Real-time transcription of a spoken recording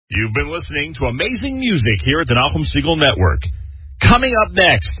You've been listening to amazing music here at the Nachum Segal Network. Coming up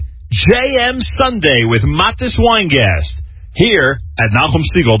next, JM Sunday with Matis Weingast, here at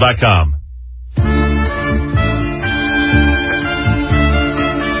NachumSegal.com.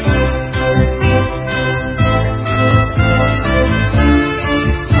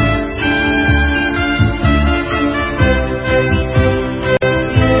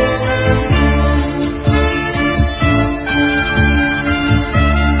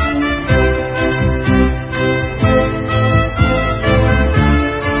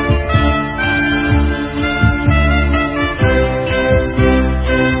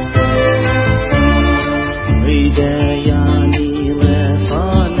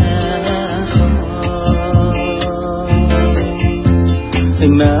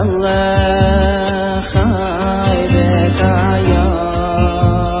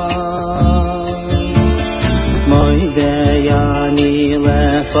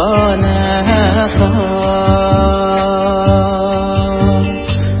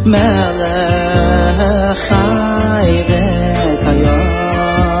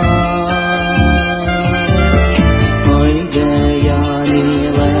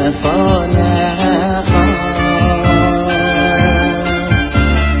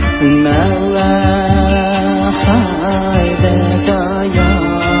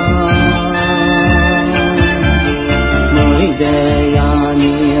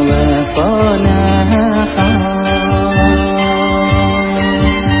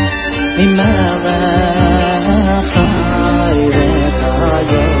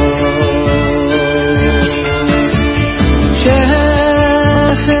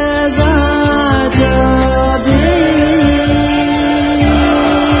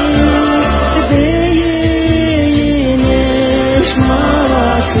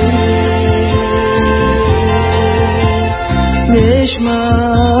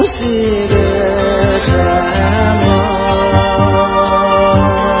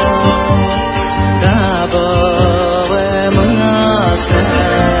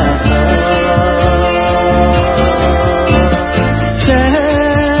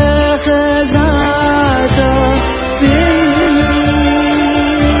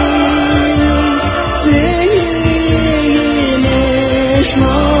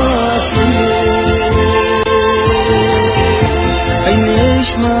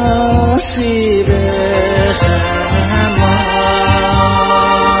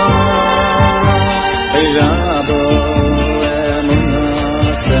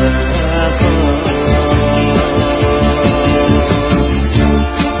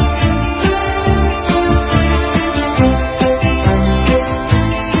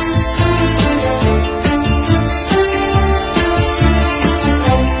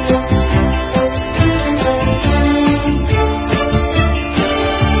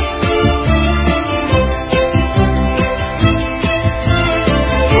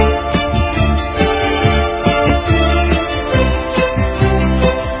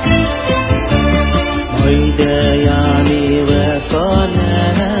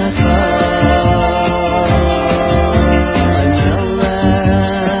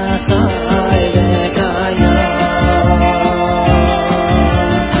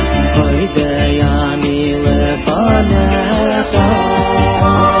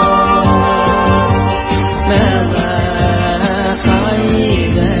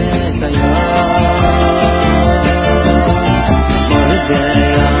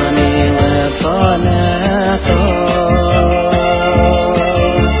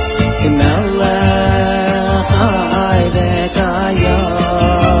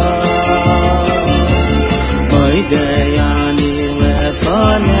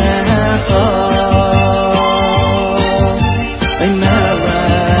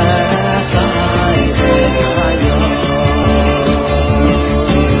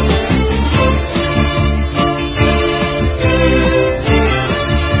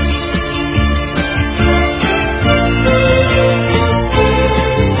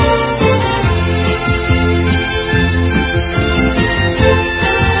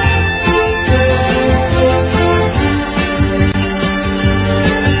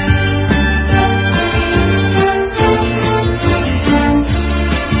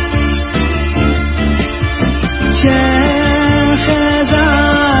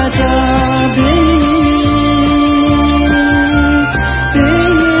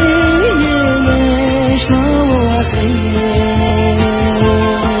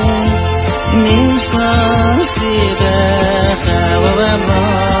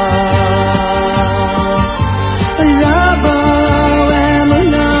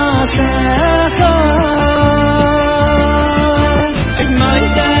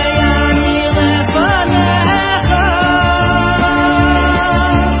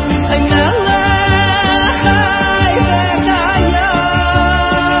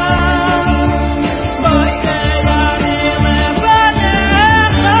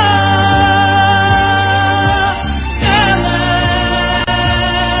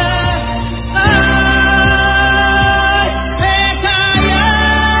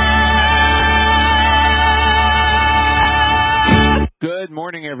 Good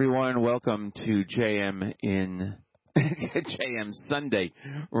morning, everyone. Welcome to JM in JM Sunday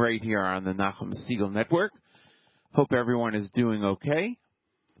right here on the Nachum Segal Network. Hope everyone is doing okay.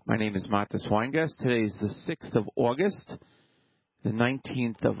 My name is Matis Weingast. Today is the 6th of August, the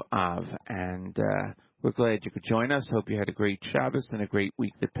 19th of Av, and we're glad you could join us. Hope you had a great Shabbos and a great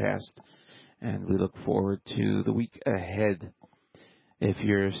week that passed, and we look forward to the week ahead. If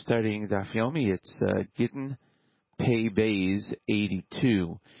you're studying Daf Yomi, it's Gittin Pei Bays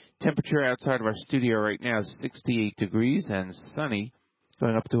 82. Temperature outside of our studio right now is 68 degrees and sunny,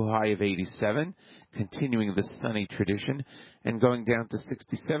 going up to a high of 87, continuing the sunny tradition, and going down to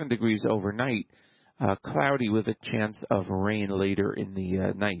 67 degrees overnight, cloudy with a chance of rain later in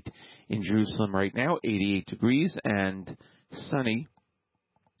the night. In Jerusalem right now, 88 degrees and sunny,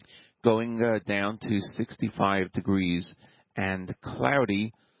 going down to 65 degrees and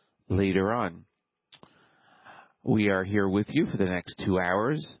cloudy later on. We are here with you for the next 2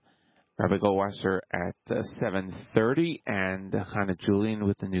 hours. Rabbi Goldwasser at 7:30 and Hannah Julian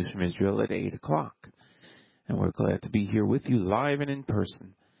with the news from Israel at 8 o'clock. And we're glad to be here with you live and in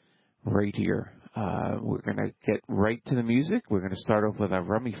person right here. We're going to get right to the music. We're going to start off with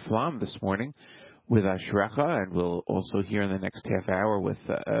Rami Flam this morning with Ashrecha, and we'll also hear in the next half hour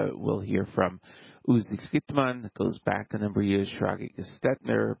we'll hear from Uzi Skitman, that goes back a number of years, Shragi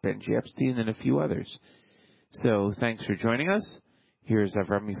Gestetner, Benji Epstein, and a few others. So thanks for joining us. Here's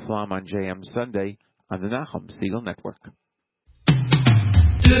Avrami Flam on JM Sunday on the Nachum Segal Network.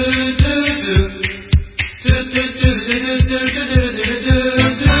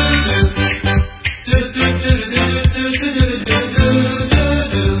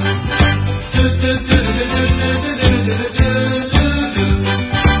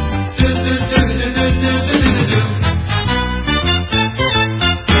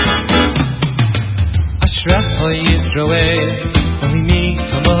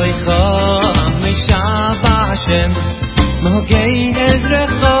 Mogein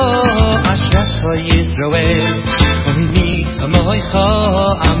Ezrecho, Ashrecho Yisroel. Oimi Amoicho,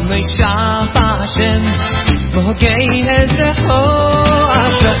 Amishah Hashem. Mogein Ezrecho,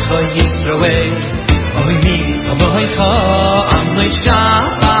 Ashrecho Yisroel. Oimi Amoicho, Amishah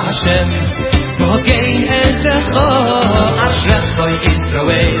Hashem. Mogein Ezrecho, Ashrecho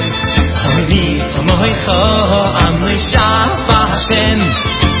Yisroel. Oimi Amoicho, Amishah Hashem.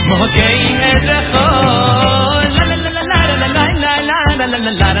 Mogein Ezrecho.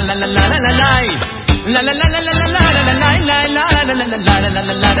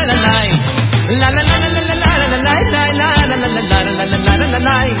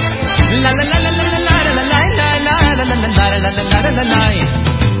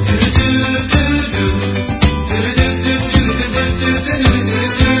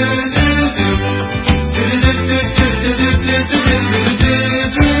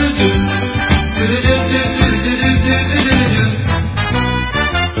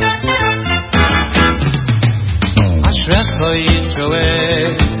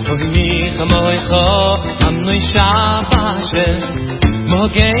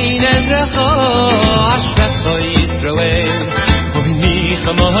 Mogein Ezrecho, Ashrecho Yisroel. Oimi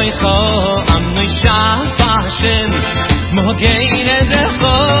Chamoicho, Amishah Hashem. Mogein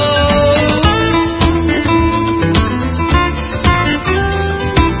Ezrecho.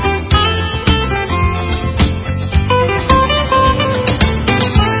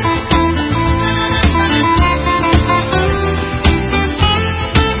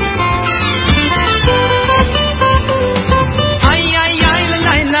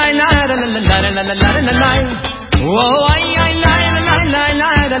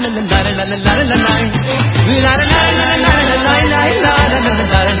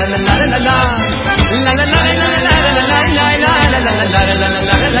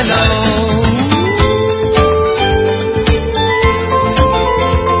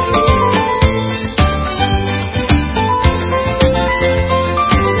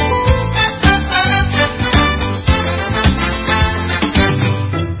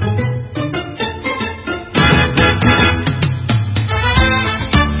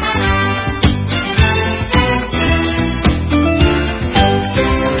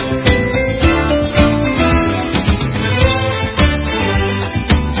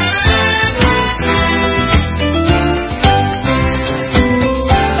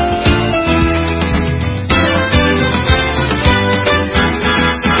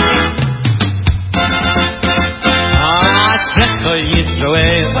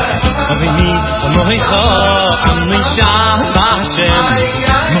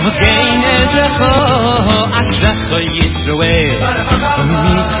 Ashrecha Yisroel,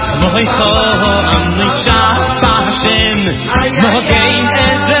 Bashem Mogein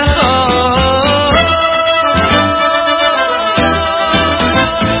Ezecho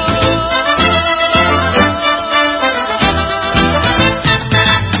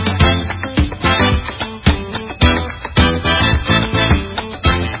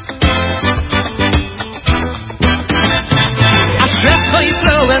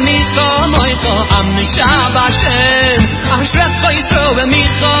Bashem, Ashrech Vayitro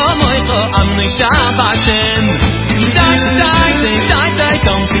v'micho moicho Amnei Shabashem. Dai dai dai dai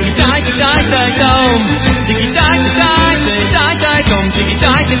dom, dai dai dai dom, dai dai dai dom, dai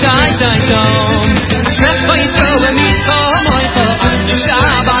dai dai dom. Ashrech Vayitro v'micho moicho Amnei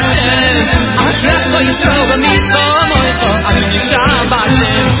Shabashem. Ashrech Vayitro v'micho moicho Amnei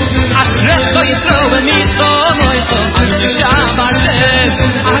Shabashem. Ashrech Vayitro v'micho moicho Amnei Shabashem.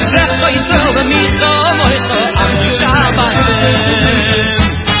 Ashrech Vayitro v'micho moicho Amnei Shabashem.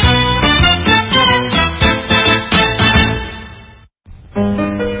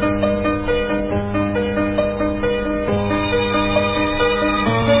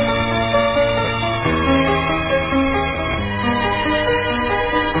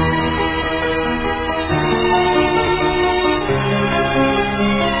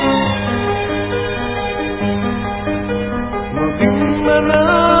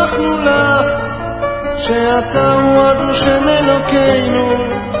 שאתה הוא השם אלוקינו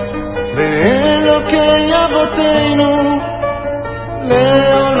ואלוקי אבותינו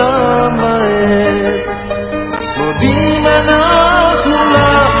לעולם ועד. מודים אנחנו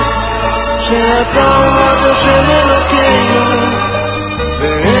לך שאתה הוא השם אלוקינו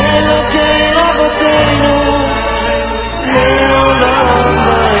ואלוקי אבותינו לעולם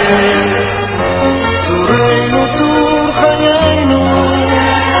ועד. צורנו צור חיינו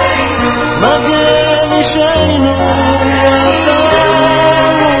מגן אישנו עתנו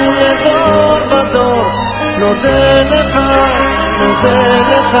לדור ודור. נודה לך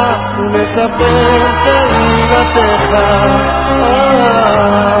ונספר תהילתך.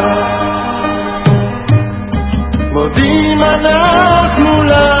 מודים אנחנו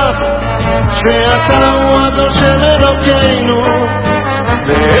לך שאתה הוא השם אלוקינו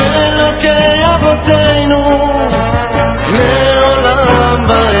ואלוקי אבותינו לעולם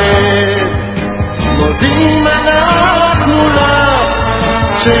ועד. מודים אנחנו לך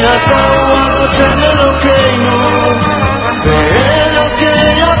שאתה הוא השם אלוקינו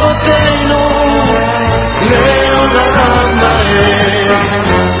ואלוקי אבותינו לעולם ועד.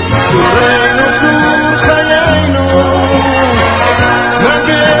 צורנו צור חיינו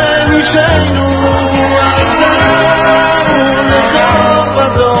מגן אישנו עתנו לדור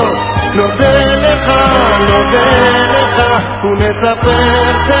ודור. נודה לך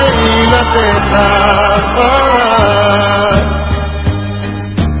ונספר תהילתך.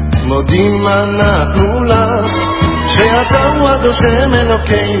 מודים אנחנו לך שאתה הוא השם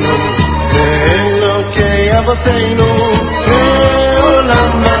אלוקינו ואלוקי אבותינו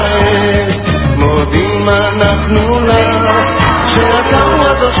לעולם ועד. מודים אנחנו לך שאתה הוא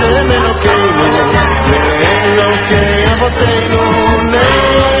השם אלוקינו ואלוקי אבותינו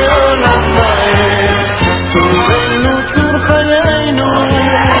לעולם ועד. צורנו צור חיינו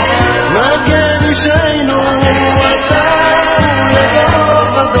מגן אישנו עתנו לדור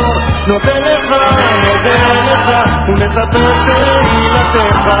ודור. נודה לך ונספר תהילתך.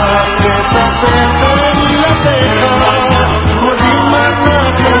 מודים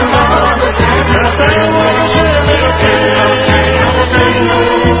אנחנו לך שאתה הוא השם אלוקינו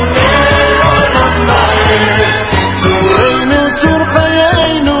לעולם ועד. צורנו צור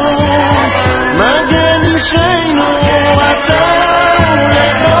חיינו מגן אישנו עתנו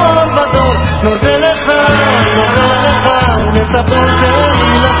לדור ודור. נודה לך ונספר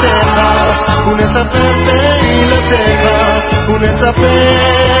תהילתך ונספר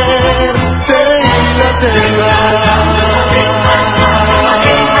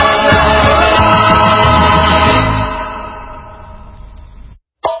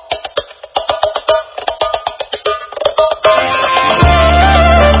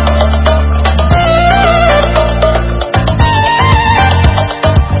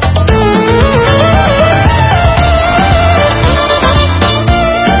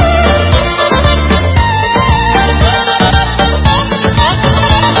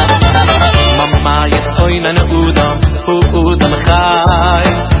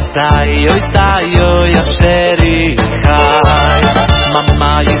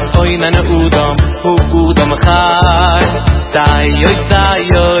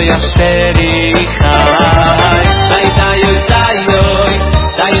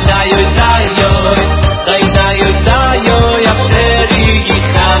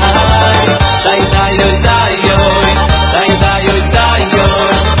Dai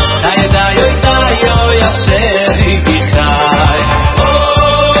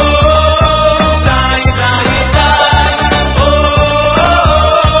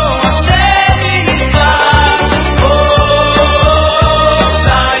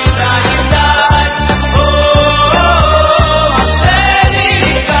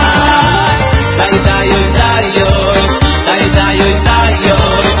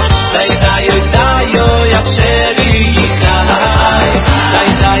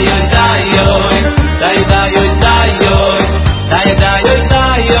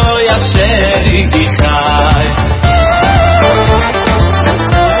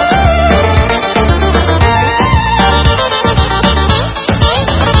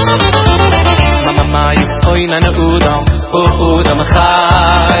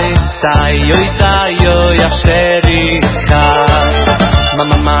chai tayoy asherikai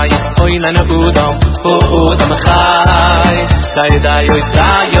mama yisoy lanu udam chai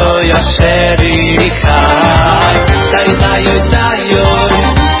tayoy asherikai tayoy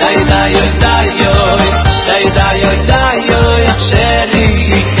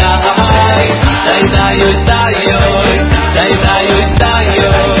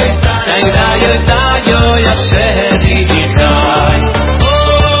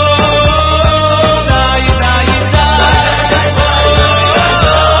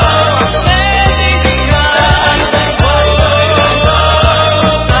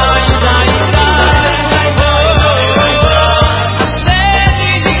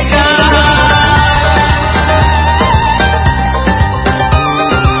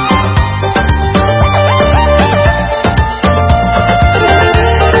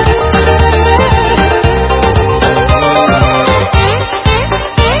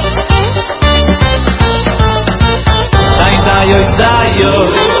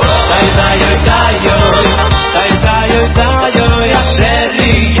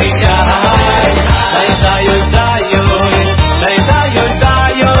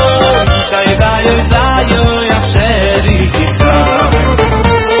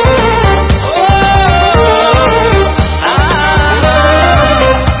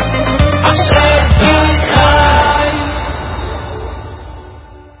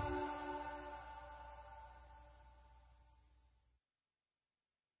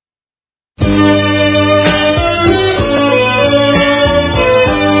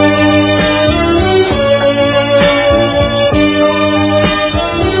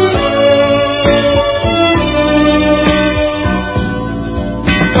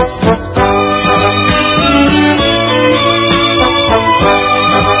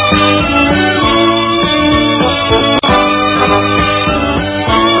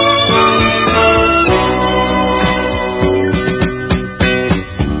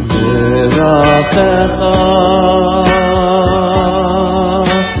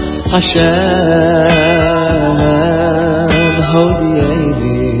Hashem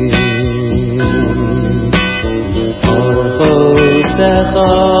Hodieni Orchosecha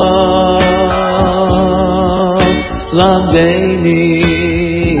Lamdeini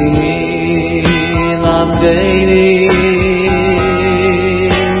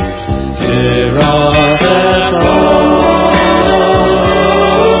Tirachecha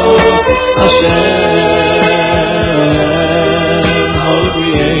Hashem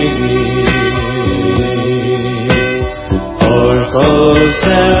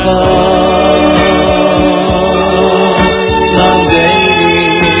Orchosecha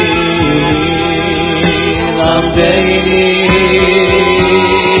Lamdeini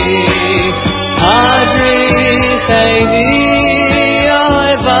Adricheini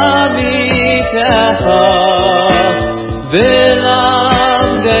Oivamitecha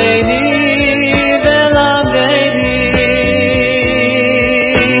V'lamdeini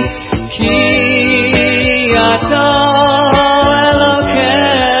Ki Ata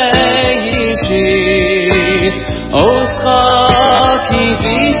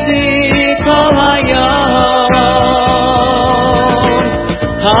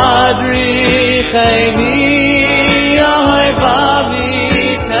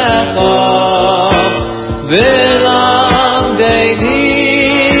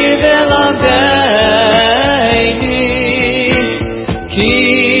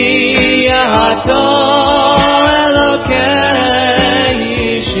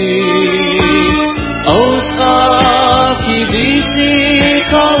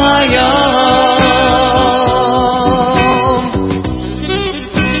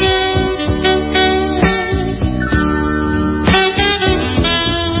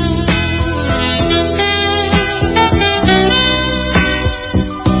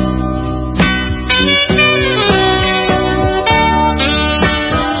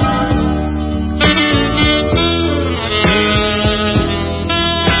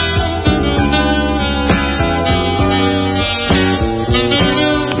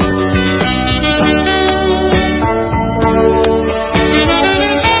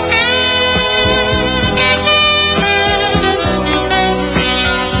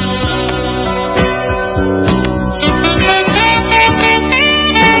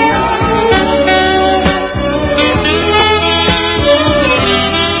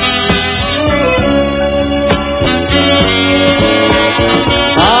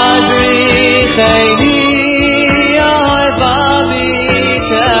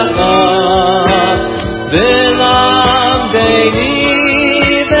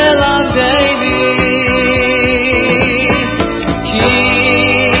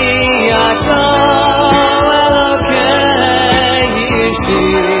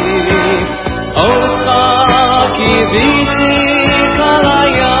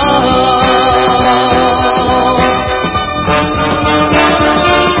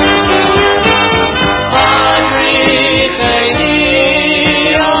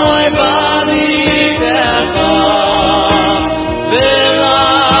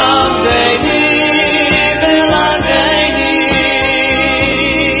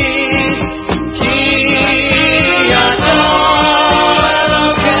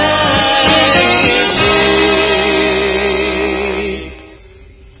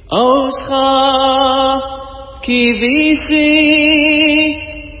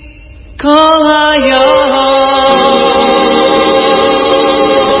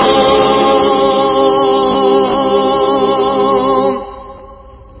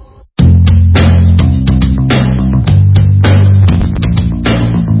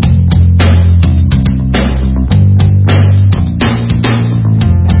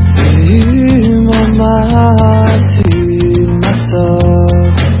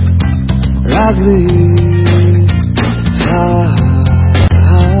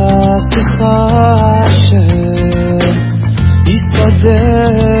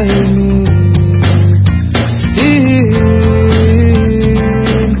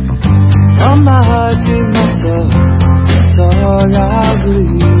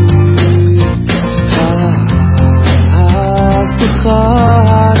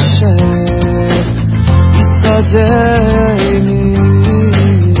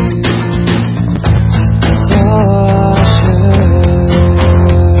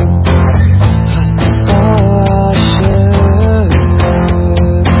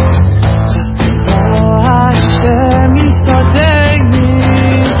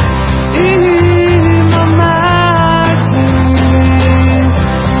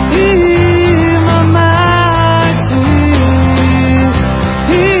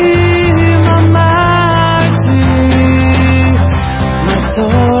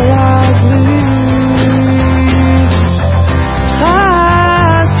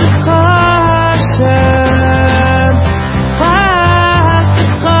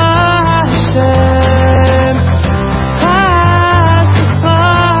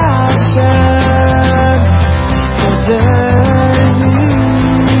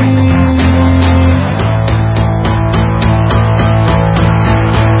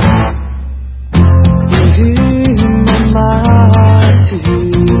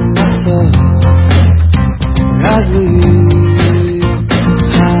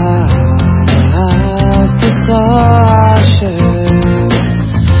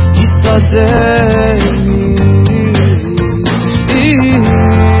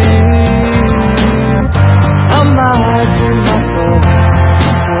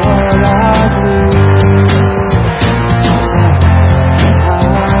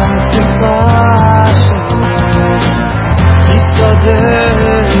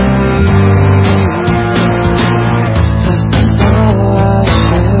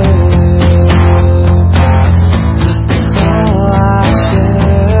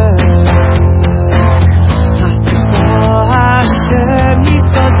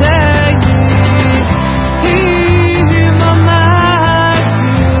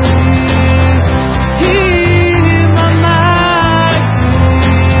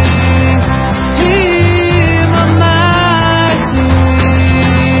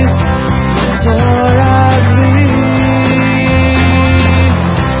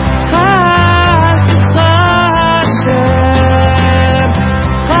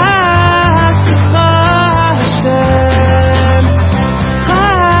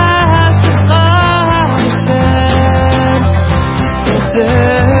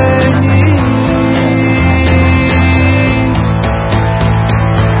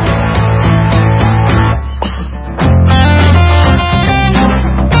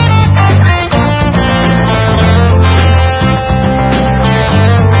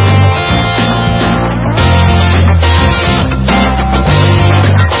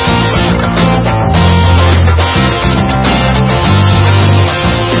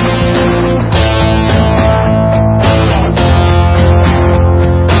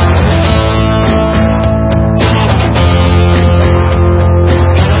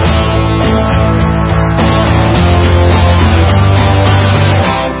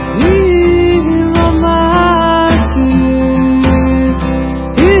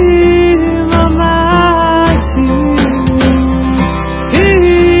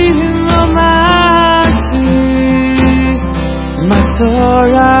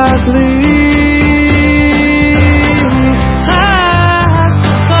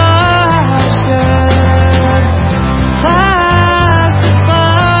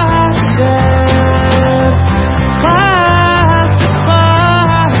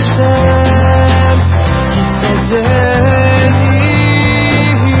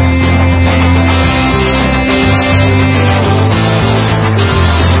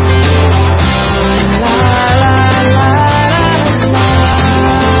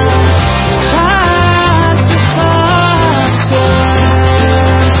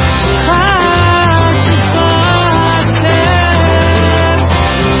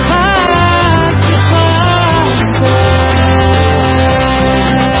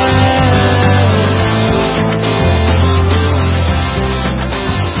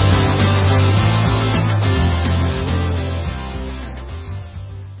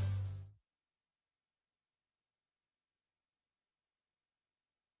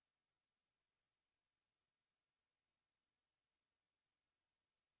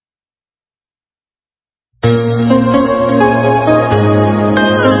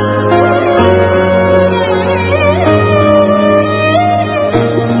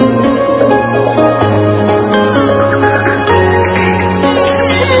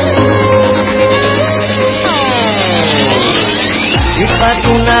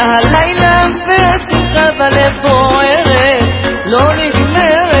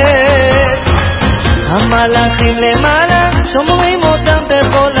המלאכים למעלה שומרים אותם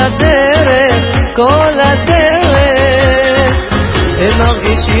בכל הדרך, כל הדרך. הם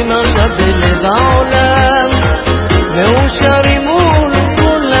מרגישים עכשיו בלב העולם, מאושרים מול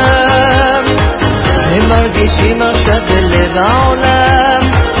כולם. הם מרגישים עכשיו בלב העולם,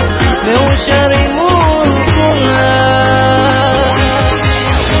 מאושרים מול כולם.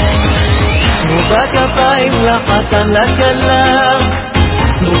 תנו בכפיים לחתן לכלה,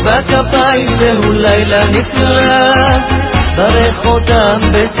 תנו בכפיים זהו לילה נפלא, ברך אותם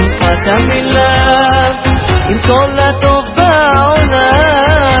בשמחת המילה, עם כל הטוב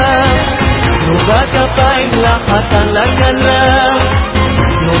בעולם. תנו בכפיים לחתן לכלה,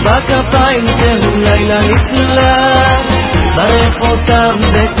 תנו בכפיים זהו לילה נפלא, ברך אותם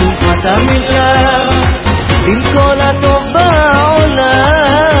בשמחת המילה, עם כל הטוב בעולם.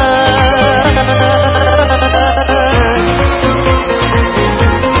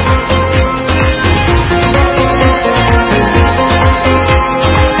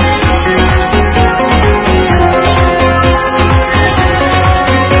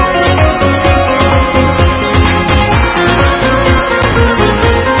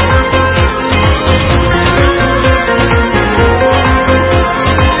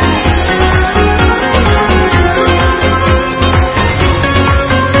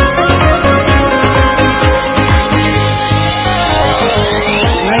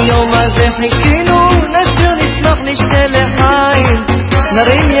 חיכינו, נשיר נשמח נשתה לחיים,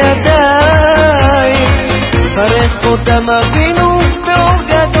 נרים ידיים, ברך אותם אבינו באור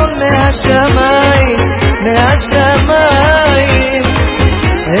גדול מהשמיים, מהשמיים.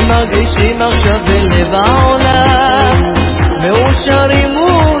 הם מרגישים עכשיו בלב העולם, מאושרים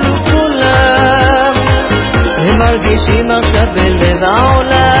מול כולם. הם מרגישים עכשיו בלב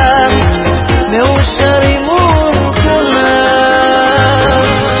העולם, מאושרים מול כולם.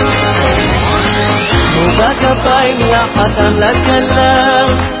 תנו בכפיים לחתן לכלה,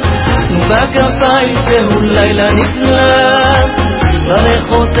 תנו בכפיים זהו לילה נפלא, ברך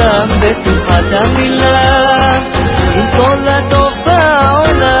אותם בשמחת המילה, עם כל הטוב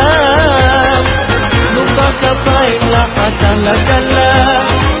בעולם. תנו בכפיים לחתן לכלה,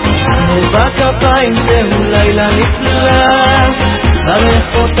 תנו בכפיים זהו לילה נפלא, ברך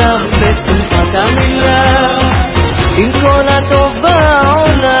אותם בשמחת המילה, עם כל הטוב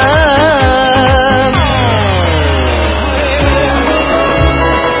בעולם.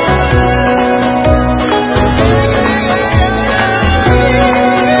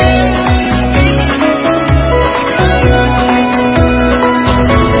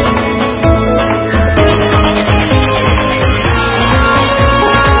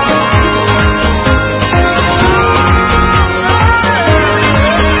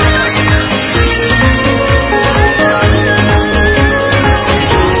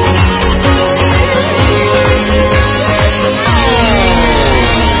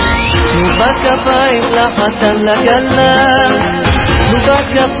 בכפיים לחתן לכלה, תנו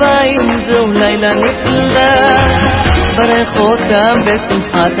בכפיים זהו לילה נפלא, ברך אותם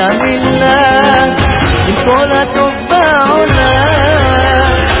בשמחת המילה, עם כל הטוב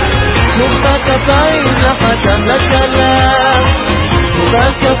בעולם. תנו בכפיים לחתן לכלה, תנו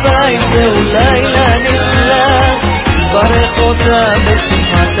בכפיים זהו לילה נפלא, ברך אותם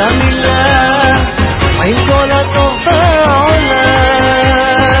בשמחת המילה, עם כל הטוב בעולם.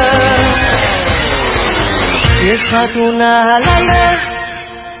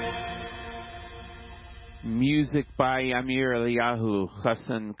 Music by Amir Eliyahu,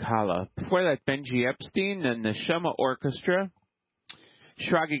 Chassan Kala. Before that, Benji Epstein and the Neshama Orchestra,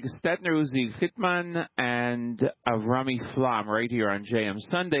 Shragi Gestetner, Uzi Chitman, and Avrami Flam, right here on JM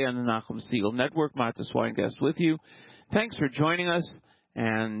Sunday on the Nachum Siegel Network. Matis Weingast with you. Thanks for joining us,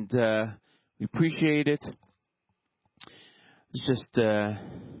 and we appreciate it. It's just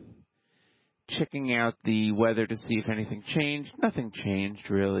checking out the weather to see if anything changed. Nothing changed,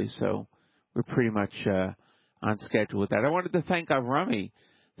 really, so we're pretty much on schedule with that. I wanted to thank Avrami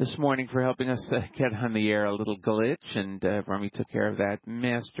this morning for helping us get on the air a little glitch, and Avrami took care of that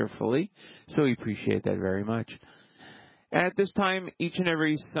masterfully, so we appreciate that very much. At this time, each and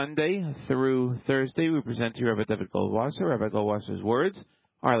every Sunday through Thursday, we present to you Rabbi Dovid Goldwasser. Rabbi Goldwasser's words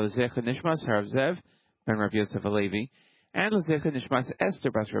are L'zecha Nishmas Harav Zev ben Rav Yosef Alevi, and L'zecha Nishmas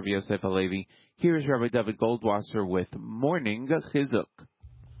Esther bas Rav Yosef Alevi. Here is Rabbi Dovid Goldwasser with Morning Chizuk.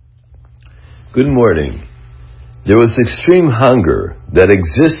 Good morning. There was extreme hunger that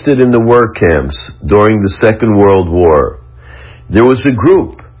existed in the work camps during the Second World War. There was a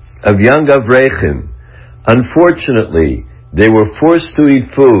group of young Avrechim. Unfortunately, they were forced to eat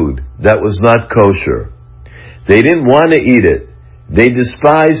food that was not kosher. They didn't want to eat it. They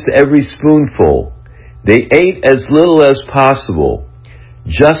despised every spoonful. They ate as little as possible,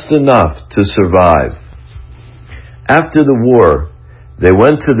 just enough to survive. After the war, they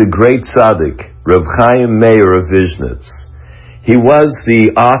went to the great tzaddik, Reb Chaim Meir of Vishnitz. He was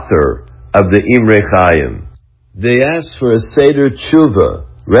the author of the Imrei Chaim. They asked for a Seder Tshuva,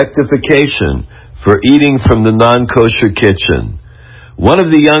 rectification, for eating from the non-kosher kitchen. One of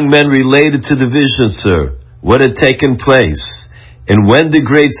the young men related to the Vishnitzer what had taken place, and when the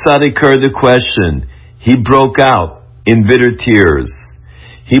great tzaddik heard the question, he broke out in bitter tears.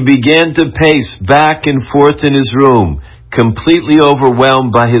 He began to pace back and forth in his room, completely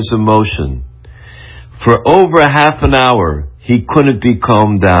overwhelmed by his emotion. For over half an hour, he couldn't be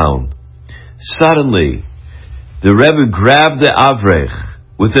calmed down. Suddenly, the Rebbe grabbed the Avrech.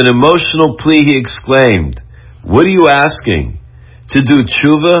 With an emotional plea, he exclaimed, "What are you asking? To do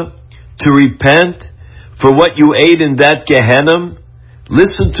tshuva? To repent? For what you ate in that Gehenna?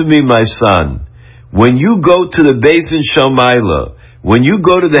 Listen to me, my son. When you go to the Beis Din Shalmaila, when you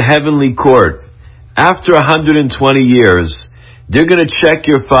go to the heavenly court, after 120 years, they're going to check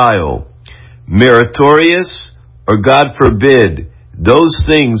your file. Meritorious, or God forbid, those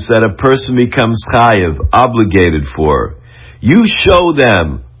things that a person becomes chayav, obligated for. You show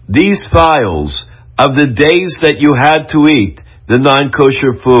them these files of the days that you had to eat the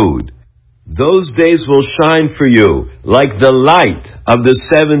non-kosher food. Those days will shine for you like the light of the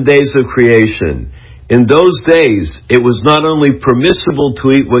 7 days of creation. In those days, it was not only permissible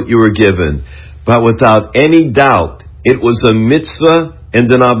to eat what you were given, but without any doubt, it was a mitzvah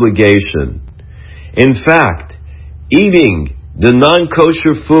and an obligation. In fact, eating the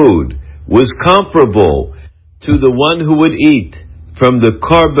non-kosher food was comparable to the one who would eat from the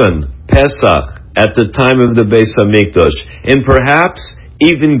Korban Pesach at the time of the Beis Hamikdash, and perhaps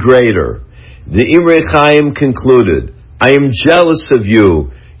even greater. The Imrei Chaim concluded, "I am jealous of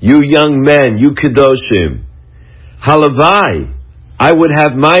you, you young men, you Kedoshim. Halavai, I would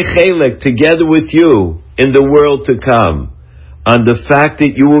have my chelek together with you in the world to come, on the fact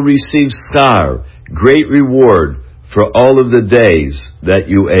that you will receive schar, great reward, for all of the days that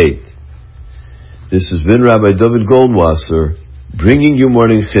you ate." This has been Rabbi Dovid Goldwasser, bringing you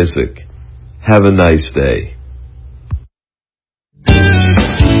Morning Chizuk. Have a nice day.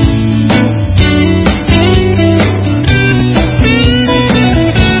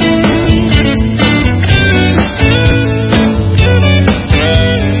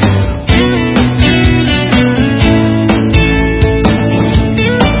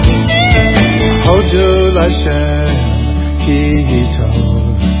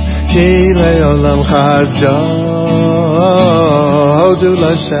 Ki le'olam chazdo, hodu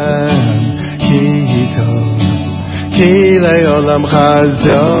l'Hashem, ki tov. Ki le'olam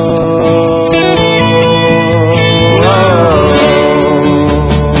chazdo.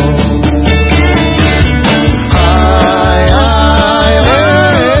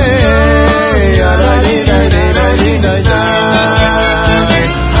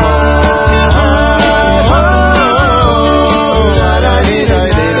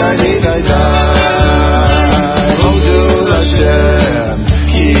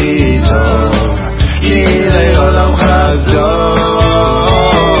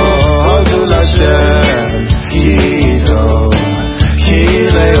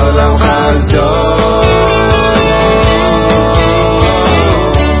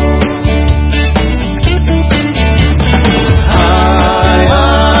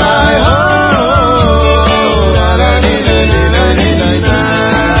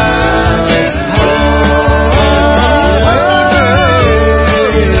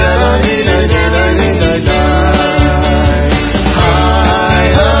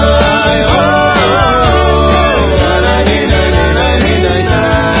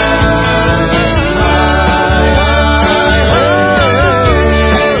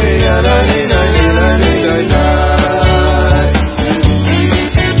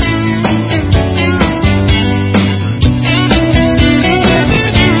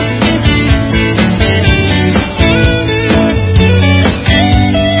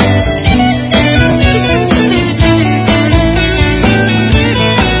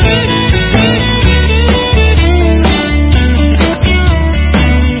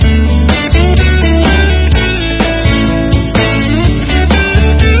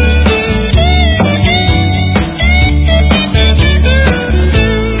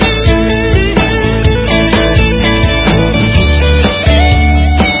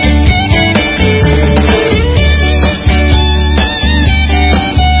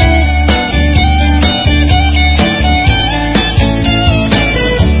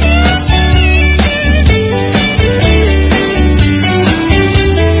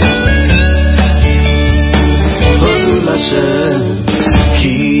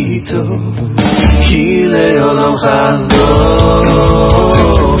 חסדו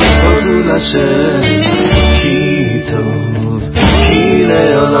הודו לשם כי טוב כי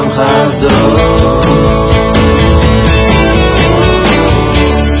לעולם חסדו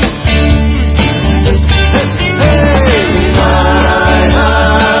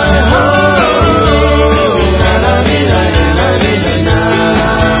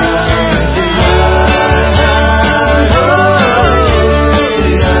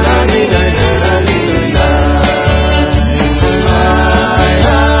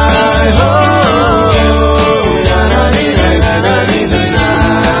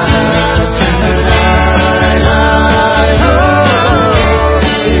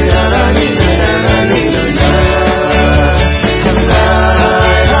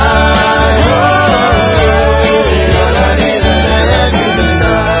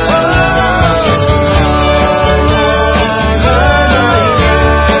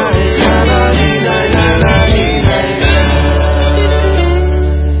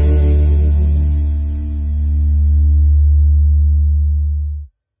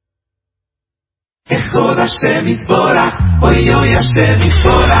Hashem Yisborach, oy oy Hashem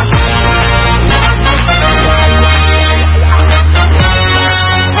Yisborach.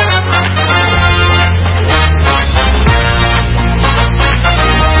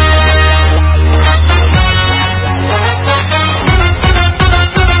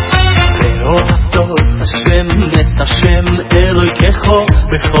 Hashem Elokecho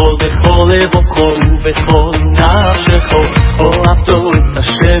bechol bechol levocho ubechol nafshecho ohavto et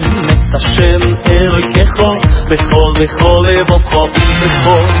Hashem Elokecho bechol bechol levocho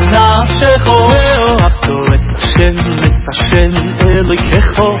ubechol nafshecho ohavto et Hashem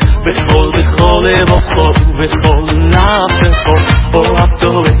Elokecho bechol bechol levocho ubechol nafshecho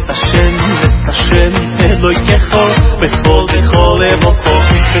ohavto et Hashem Elokecho bechol bechol levocho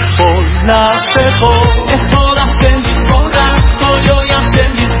ubechol nafshecho echol Hashem Yisborach, oy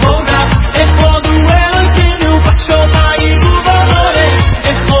Hashem Yisborach, echod hu Elokeinu bashamayim u'ba'orez,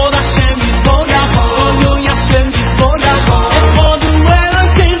 echod Hashem Yisborach, oy Hashem Yisborach, echod hu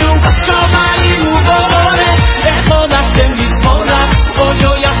Elokeinu bashamayim u'ba'orez, echod Hashem Yisborach,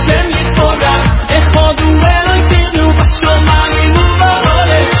 oy Hashem Yisborach, echod hu Elokeinu bashamayim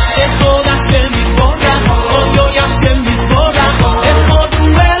u'ba'orez, echod Hashem Yisborach, oy Hashem Yisborach, echod hu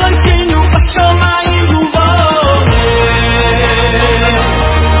Elokeinu bashamayim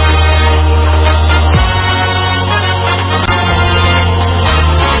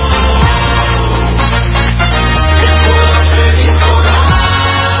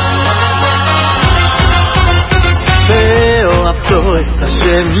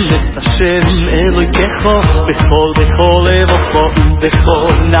Hashem Elokecho bechol bechol levocho ubechol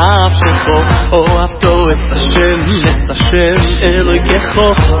nafshecho ohavto et Hashem Elokecho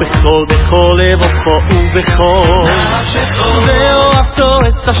bechol bechol levocho ubechol nafshecho ve'ohavto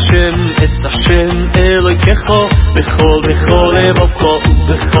et Hashem Elokecho bechol bechol levocho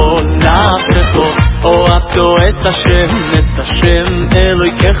ubechol nafshecho ohavto et Hashem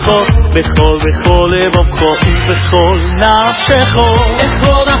Elokecho bechol bechol levocho ubechol nafshecho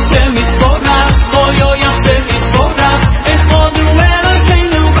echod Hashem Yisborach, oy Hashem Yisborach, echod hu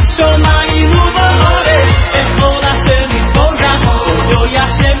Elokeinu bashamayim u'ba'orez, echod Hashem Yisborach, oy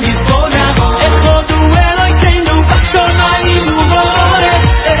Hashem Yisborach, echod hu Elokeinu bashamayim u'ba'orez,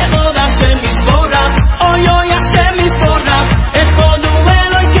 echod Hashem Yisborach, oy Hashem Yisborach, echod hu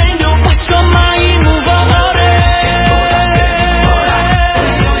Elokeinu bashamayim u'ba'orez, oy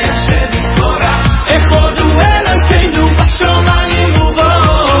Hashem Yisborach, echod hu Elokeinu bashamayim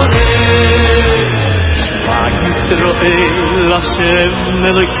Israel Hashem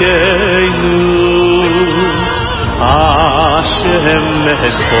Elokeinu Hashem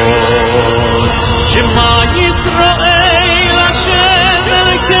Echad Shema Yisrael Hashem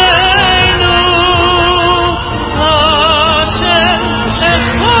Elokeinu Hashem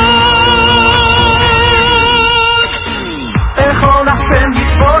Echad Echad Hashem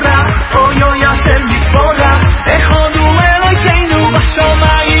Yisborach Oy Hashem Yisborach Echad hu Elokeinu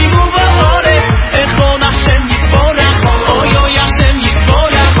bashamayim u'ba'orez Echad Hashem Yisborach Oy Hashem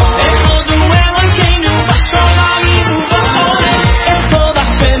Yisborach Echad hu Elokeinu bashamayim u'ba'orez Echad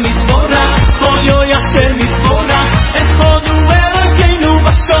Hashem Yisborach Oy Hashem Yisborach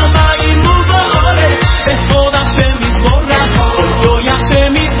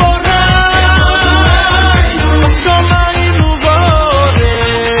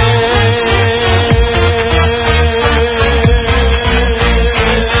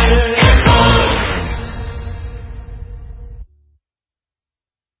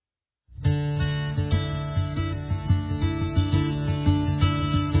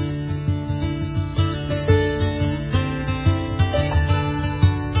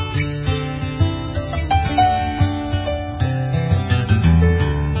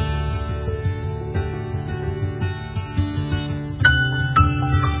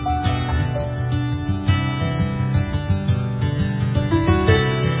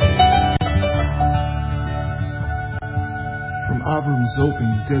arms open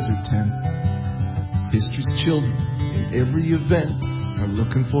desert tent. History's children in every event are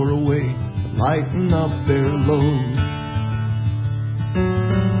looking for a way to lighten up their load.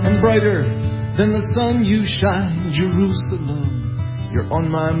 And brighter than the sun you shine, Jerusalem. You're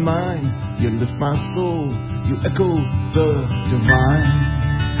on my mind, you lift my soul, you echo the divine.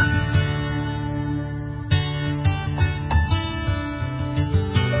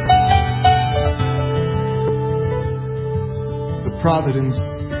 Providence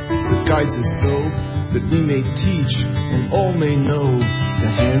that guides us so that we may teach and all may know, the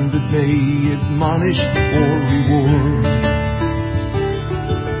hand that may admonish or reward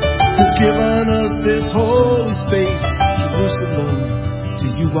has given us this holy space. Jerusalem, to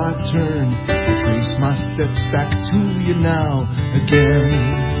you I turn, I trace my steps back to you now again.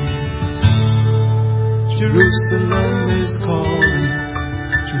 Jerusalem is calling,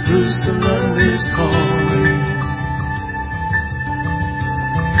 Jerusalem is calling.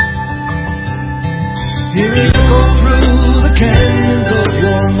 Hear it go through the canyons of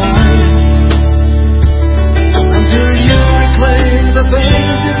your mind until you reclaim the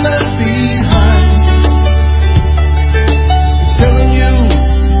things you've left behind. It's telling you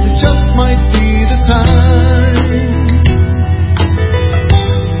this just might be the time.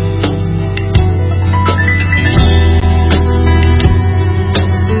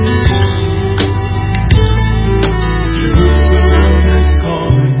 Jerusalem is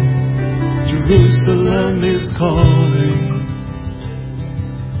calling. Jerusalem is calling.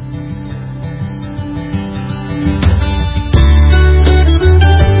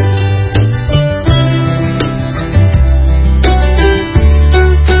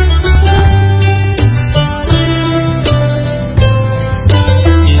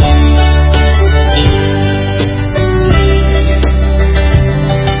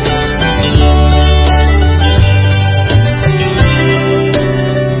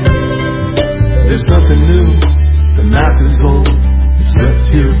 There's nothing new, the math is old. It's left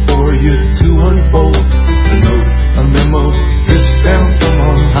here for you to unfold. A note, a memo, drifts down from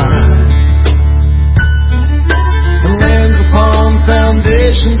on high. The lands upon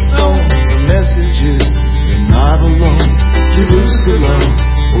foundation stone. The message is, you're not alone. Jerusalem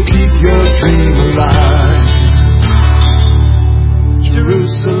will keep your dream alive.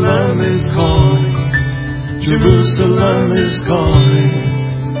 Jerusalem is calling. Jerusalem is calling.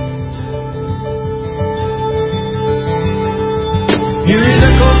 Hear it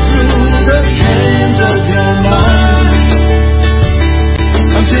echo through the canyons of your mind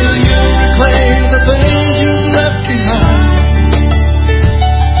until you reclaim the things you've left behind.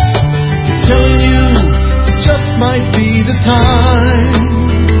 It's telling you this just might be the time.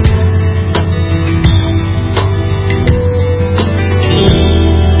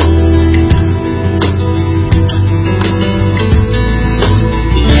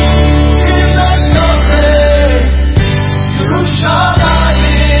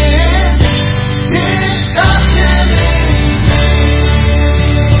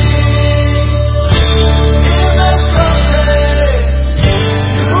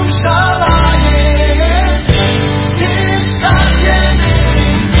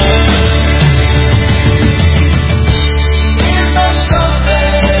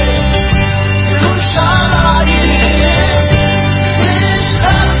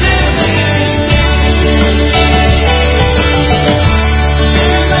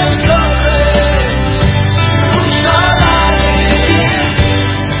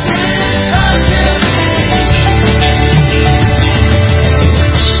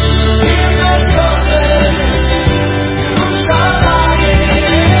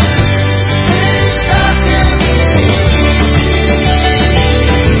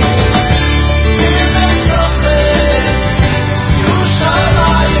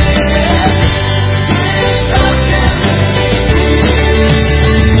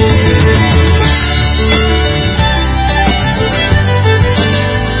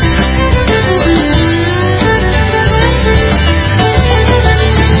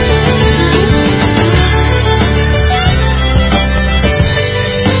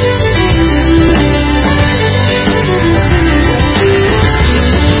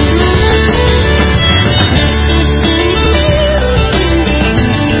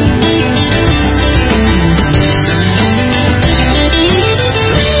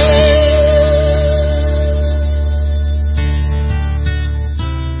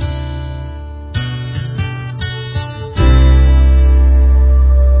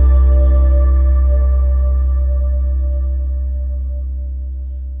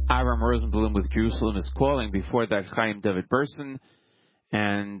 Jerusalem is Calling. Before that, Chaim David Berson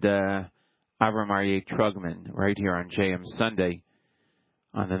and Avram Aryeh Trugman right here on JM Sunday.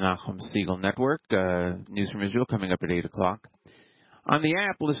 on the Nachum Segal Network. News from Israel coming up at 8 o'clock. On the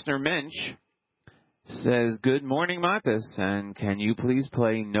app, listener Mensch says, good morning, Matis, and can you please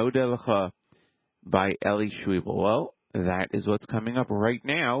play No Delecha by Eli Schwebel? Well, that is what's coming up right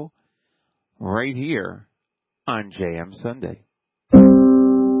now, right here on JM Sunday.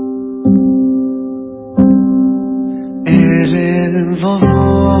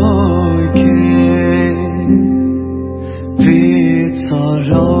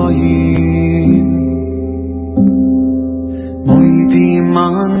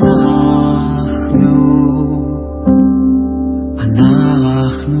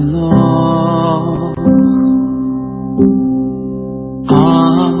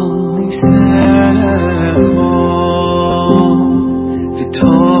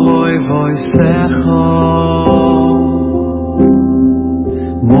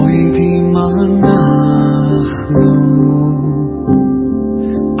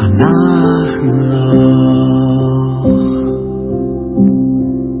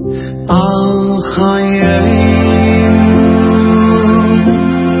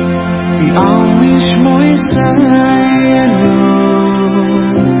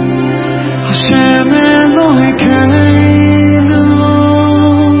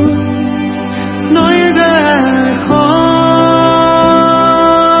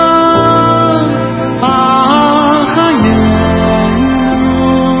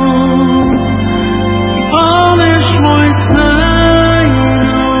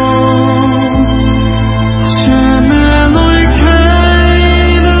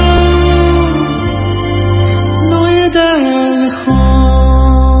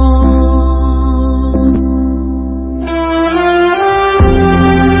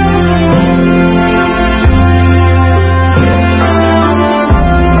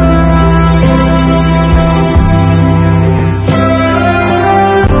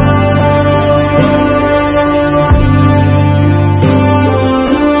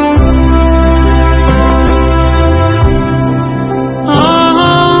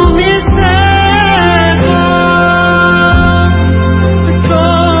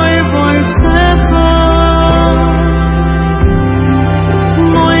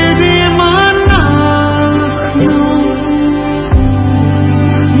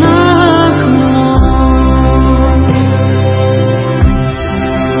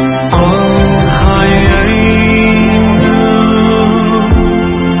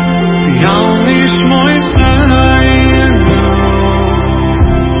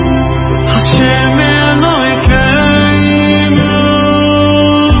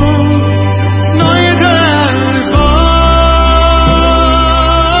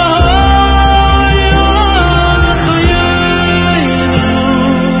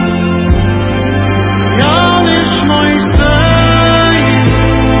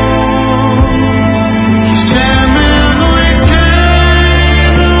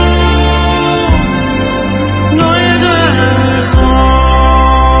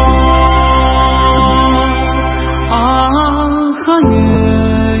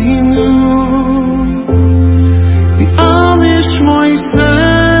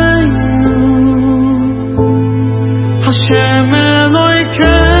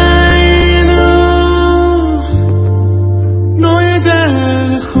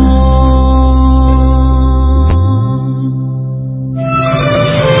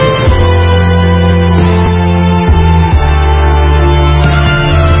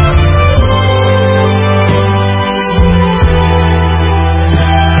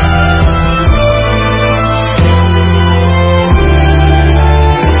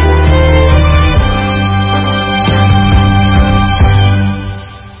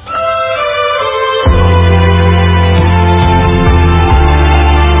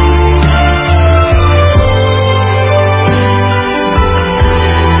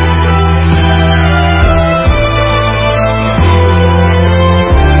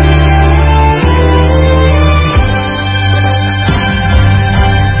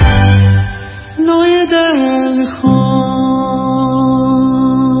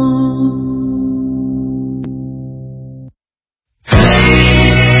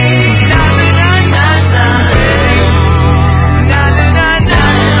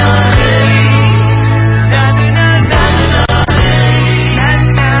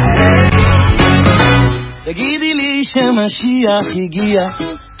 שמשיח הגיע,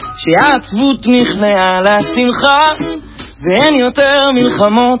 שהעצבות נכנעה לשמחה, ואין יותר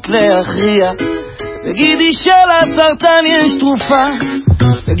מלחמות להכריע. תגידי שלסרטן יש תרופה,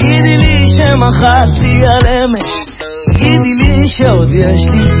 תגידי לי שמחלתי על אמש, תגידי לי שעוד יש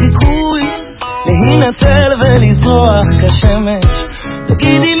לי סיכוי להינצל ולזרוח כשמש.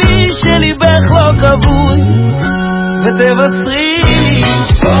 תגידי לי שליבך לא כבוי ותבשרי לי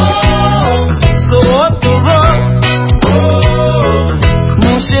בשורות טובות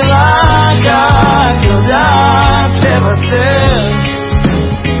כמו שרק את יודעת לבשר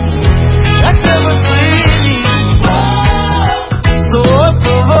רק תבשרי לי בשורות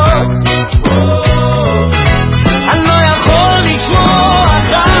טובות אני לא יכול לשמוע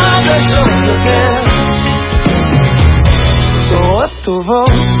חדשות יותר בשורות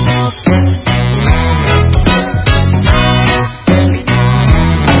טובות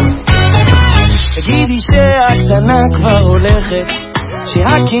תגידי שהקטנה כבר הולכת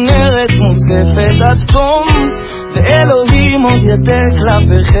שהכנרת מוצפת עד תום ואלוהים עוד יתק לה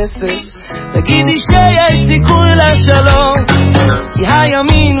בחסד תגידי שיש סיכוי לשלום כי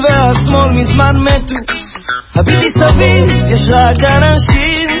הימין והשמאל מזמן מתו הביטי סביב יש רק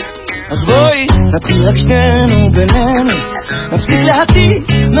אנשים אז בואי נתחיל רק שנינו בינינו נפסיק להטיף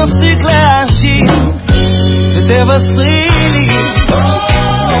נפסיק להאשים ותבשרי לי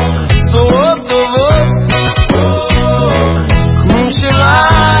בשורות טובות כמו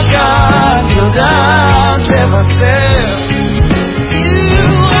שרק את יודעת לבשר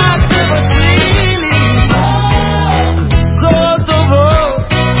רק תבשרי לי בשורות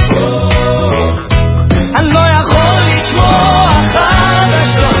טובות אני לא יכול לשמוע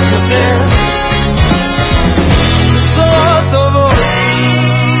חדשות יותר בשורות טובות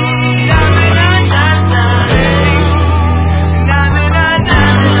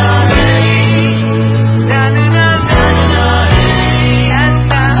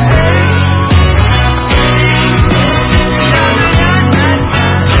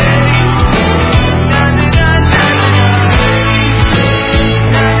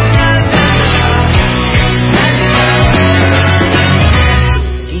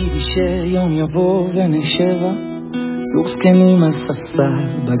יבוא ונשבה זוג זקנים על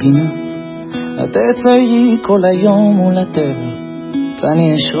ספסל בגינה את תציירי כל היום מול הטבע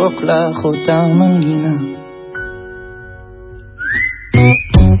ואני אשרוק לך אותה מנגינה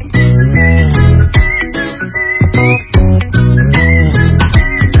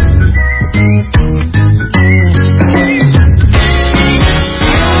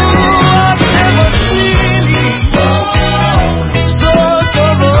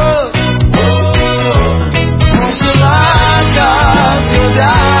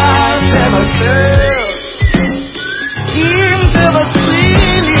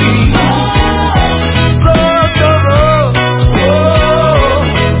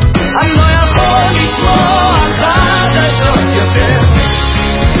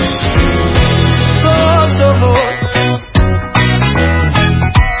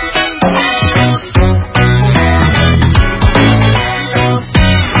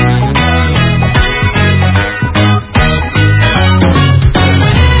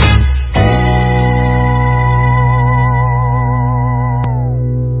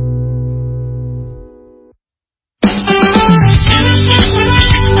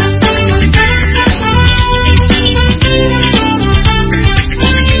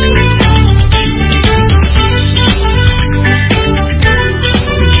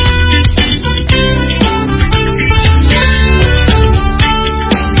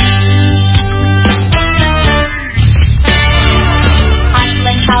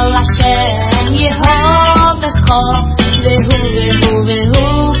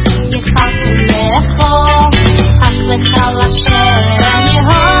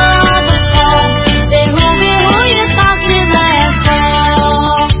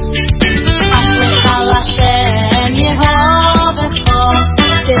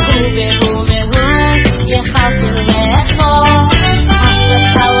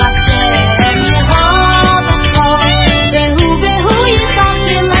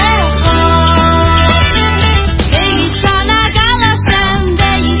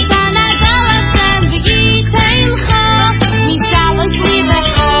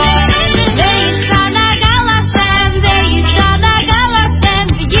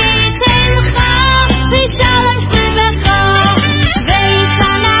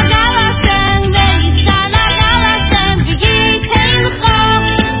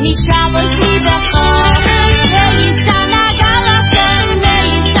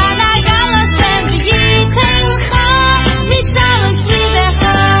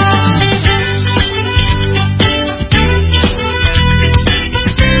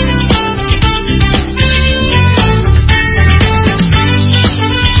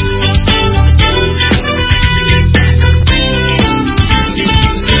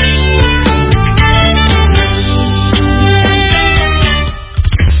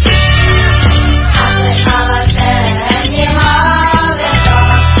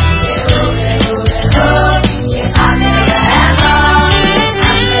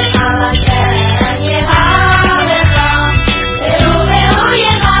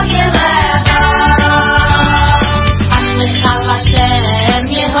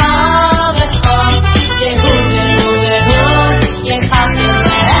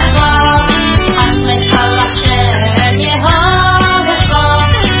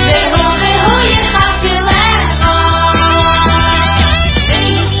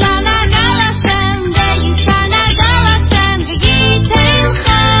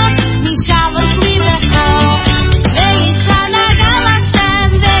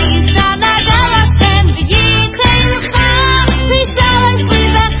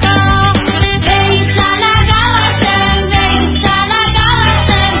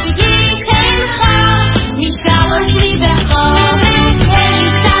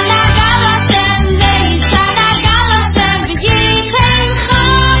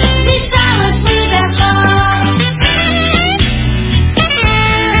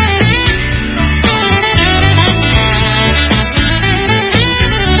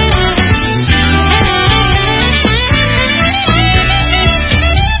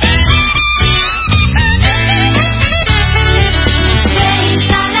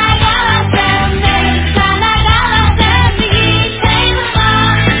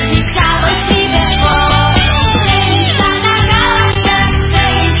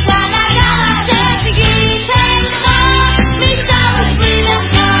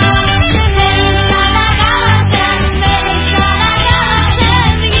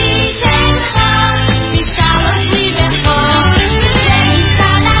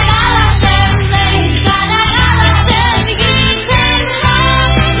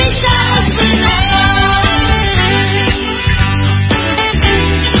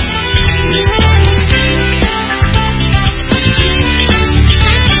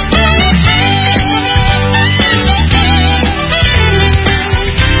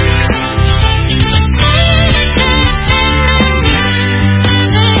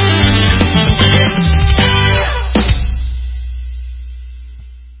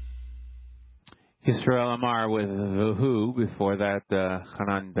Israel Amar with The Who. Before that,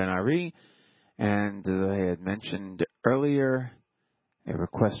 Hanan Ben Ari. And I had mentioned earlier a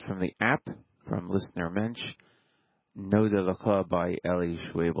request from the app from listener Mensch, No de Lacha by Eli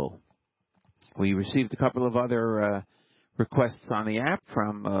Schwebel. We received a couple of other requests on the app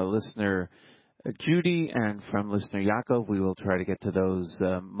from listener Judy and from listener Yaakov. We will try to get to those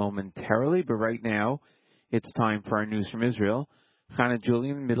momentarily, but right now it's time for our news from Israel. Chana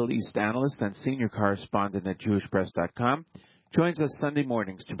Julian, Middle East analyst and senior correspondent at JewishPress.com, joins us Sunday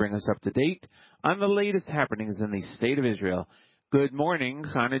mornings to bring us up to date on the latest happenings in the state of Israel. Good morning,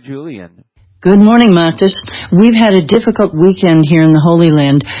 Chana Julian. Good morning, Matis. We've had a difficult weekend here in the Holy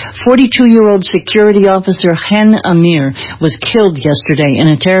Land. 42-year-old security officer Chen Amir was killed yesterday in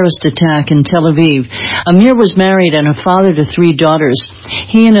a terrorist attack in Tel Aviv. Amir was married and a father to 3 daughters.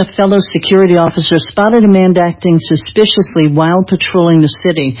 He and a fellow security officer spotted a man acting suspiciously while patrolling the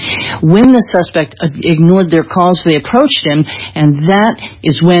city. When the suspect ignored their calls, they approached him, and that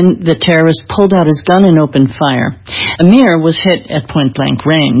is when the terrorist pulled out his gun and opened fire. Amir was hit at point-blank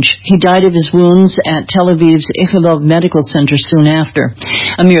range. He died of his wounds at Tel Aviv's Ichilov Medical Center soon after.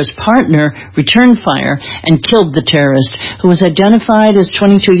 Amir's partner returned fire and killed the terrorist, who was identified as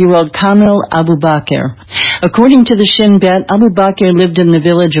 22-year-old Kamel Abu Bakr. According to the Shin Bet, Abu Bakr lived in the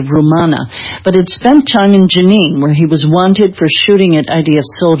village of Rumana, but had spent time in Jenin, where he was wanted for shooting at IDF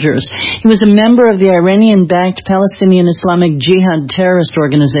soldiers. He was a member of the Iranian-backed Palestinian Islamic Jihad terrorist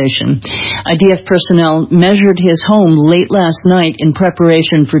organization. IDF personnel measured his home late last night in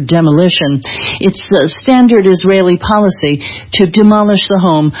preparation for demolition. It's the standard Israeli policy to demolish the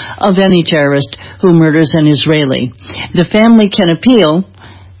home of any terrorist who murders an Israeli. The family can appeal,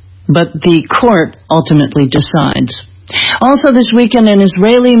 but the court ultimately decides. Also this weekend, an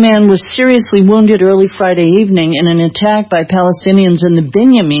Israeli man was seriously wounded early Friday evening in an attack by Palestinians in the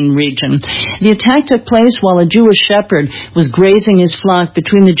Binyamin region. The attack took place while a Jewish shepherd was grazing his flock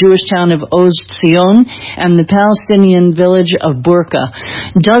between the Jewish town of Oz Tzion and the Palestinian village of Burqa.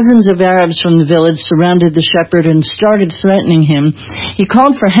 Dozens of Arabs from the village surrounded the shepherd and started threatening him. He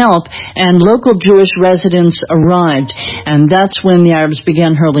called for help, and local Jewish residents arrived, and that's when the Arabs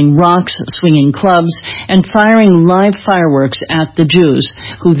began hurling rocks, swinging clubs, and firing live fireworks at the Jews,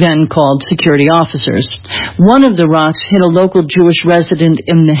 who then called security officers. One of the rocks hit a local Jewish resident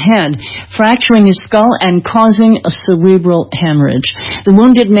in the head, fracturing his skull and causing a cerebral hemorrhage. The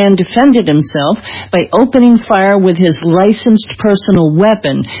wounded man defended himself by opening fire with his licensed personal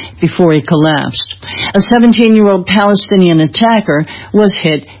weapon before he collapsed. A 17-year-old Palestinian attacker was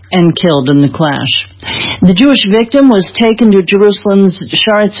hit and killed in the clash. The Jewish victim was taken to Jerusalem's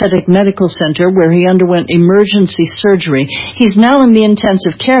Shaare Tzedek Medical Center, where he underwent emergency surgery. He's now in the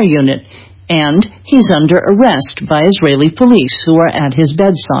intensive care unit, and he's under arrest by Israeli police, who are at his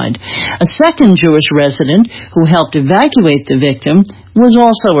bedside. A second Jewish resident who helped evacuate the victim was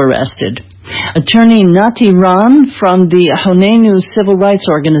also arrested. Attorney Nati Ran from the Honenu Civil Rights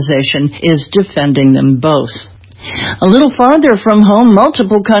Organization is defending them both. A little farther from home,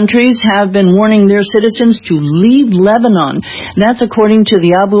 multiple countries have been warning their citizens to leave Lebanon. That's according to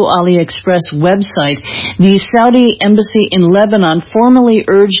the Abu Ali Express website. The Saudi embassy in Lebanon formally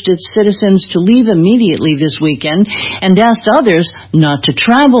urged its citizens to leave immediately this weekend and asked others not to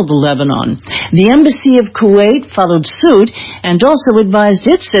travel to Lebanon. The embassy of Kuwait followed suit and also advised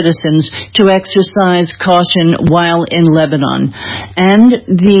its citizens to exercise caution while in Lebanon. And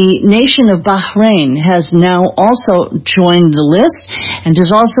the nation of Bahrain has now also joined the list and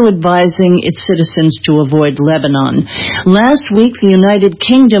is also advising its citizens to avoid Lebanon. Last week, the United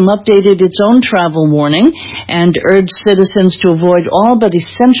Kingdom updated its own travel warning and urged citizens to avoid all but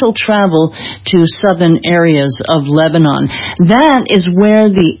essential travel to southern areas of Lebanon. That is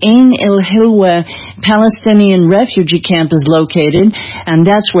where the Ain el-Hilwa Palestinian refugee camp is located, and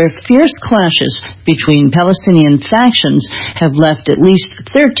that's where fierce clashes between Palestinian factions have left at least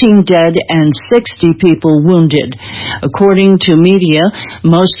 13 dead and 60 people wounded. According to media,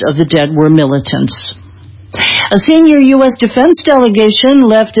 most of the dead were militants. A senior U.S. defense delegation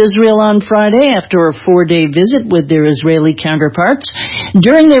left Israel on Friday after a 4-day visit with their Israeli counterparts.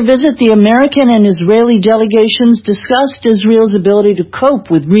 During their visit, the American and Israeli delegations discussed Israel's ability to cope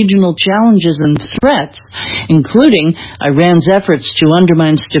with regional challenges and threats, including Iran's efforts to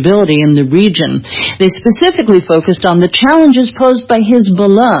undermine stability in the region. They specifically focused on the challenges posed by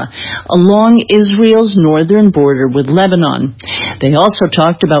Hezbollah along Israel's northern border with Lebanon. They also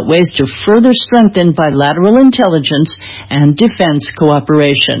talked about ways to further strengthen bilateral intelligence and defense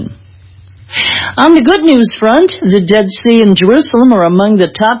cooperation. On the good news front, the Dead Sea and Jerusalem are among the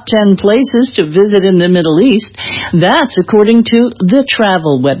top 10 places to visit in the Middle East. That's according to the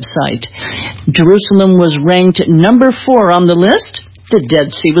travel website. Jerusalem was ranked number 4 on the list. The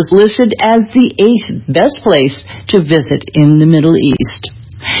Dead Sea was listed as the 8th best place to visit in the Middle East.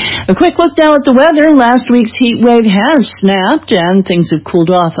 A quick look now at the weather. Last week's heat wave has snapped and things have cooled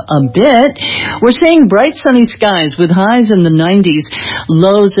off a bit. We're seeing bright sunny skies with highs in the 90s,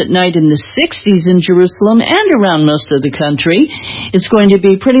 lows at night in the 60s in Jerusalem and around most of the country. It's going to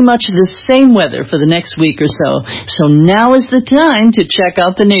be pretty much the same weather for the next week or so. So now is the time to check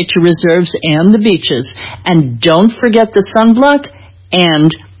out the nature reserves and the beaches. And don't forget the sunblock and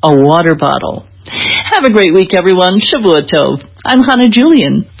a water bottle. Have a great week, everyone. Shavua Tov. I'm Hannah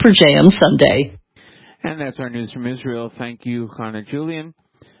Julian for JM Sunday. And that's our news from Israel. Thank you, Hannah Julian.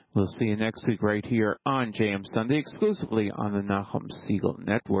 We'll see you next week right here on JM Sunday, exclusively on the Nachum Segal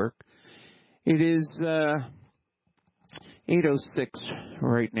Network. It is 8:06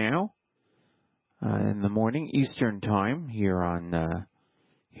 right now in the morning, Eastern Time, here on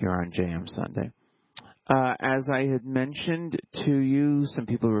JM Sunday. As I had mentioned to you, some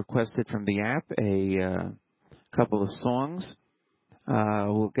people requested from the app a couple of songs.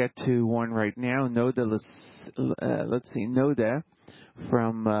 We'll get to one right now. Noda, Noda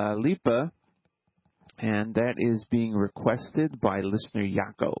from Lipa, and that is being requested by listener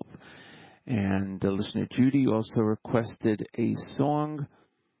Yaakov. And listener Judy also requested a song.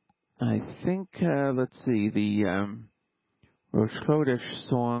 I think, the Rosh Chodesh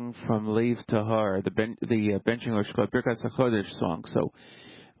song from Leiv Tahar, the benching Rosh Chodesh, Birkas HaChodesh song. So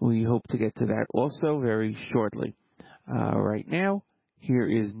we hope to get to that also very shortly. Right now, here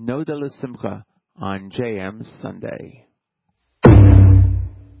is Noda L'Simcha on JM Sunday.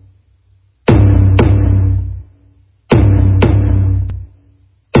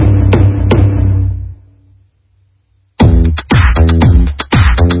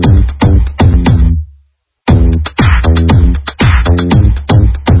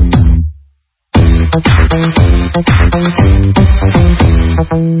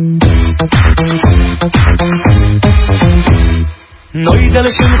 Noida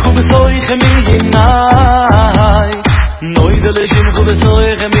l'shimchu b'soich mi'inai Noida l'shimchu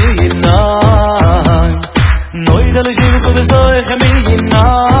b'soich mi'inai Noida l'shimchu b'soich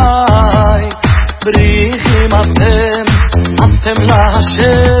mi'inai B'richim atem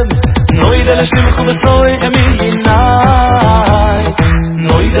la'Hashem Noida l'shimchu b'soich mi'inai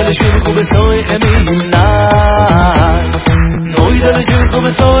Noida l'shimchu b'soich mi'inai Noida l'shimchu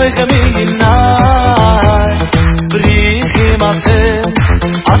b'soich mi'inai B'richim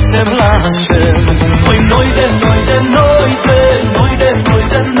atem la'Hashem Oy noide, noide, noide Noide,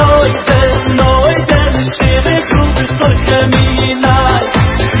 noide, noide Noide l'shimchu b'soich mi'inai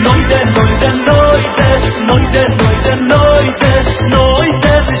Noide, noide, noide Noide, noide, noide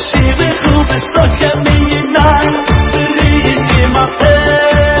Noide l'shimchu b'soich mi'inai B'richim atem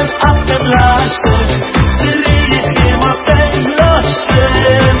la'Hashem B'richim atem la'Hashem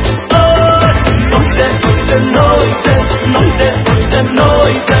Noide, noide, noide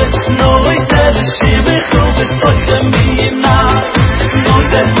Noide, noide, noide Noide l'shimchu b'soich mi'inai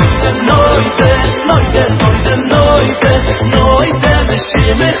Noide, noide, noide Noide, noide, noide Noide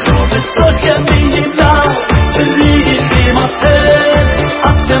l'shimchu b'soich mi'inai B'richim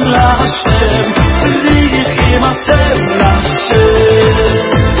atem la'Hashem B'richim atem la'Hashem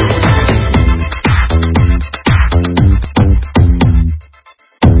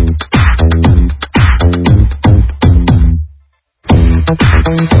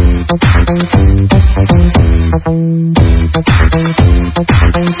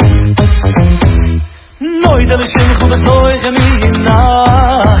Noida l'shimchu b'soich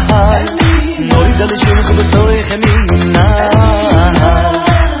mi'inai Noida l'shimchu b'soich mi'inai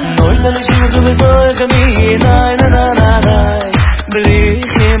Noida l'shimchu b'soich mi'inai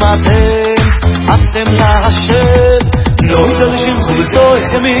B'richim atem la'Hashem Noida l'shimchu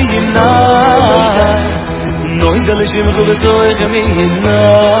b'soich mi'inai Noida l'shimchu b'soich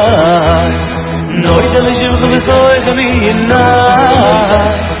mi'inai Noida l'shimchu b'soich mi'inai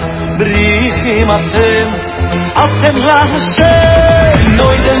B'richim atem la'Hashem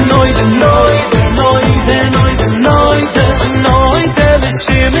Noide, noide, noide Noide, noide, noide Noide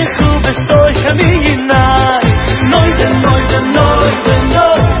l'shimchu b'soich mi'inai Noide, noide, noide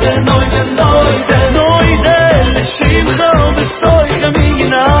Noide, noide, noide Noide l'shimchu b'soich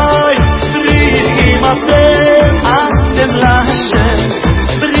mi'inai B'richim atem la'Hashem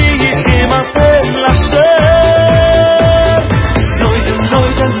B'richim atem la'Hashem Noide,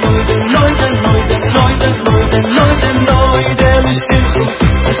 noide, noide Noide, noide, noide Noide, noide, noide l'shimchu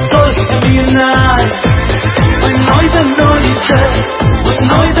b'soich mi'inai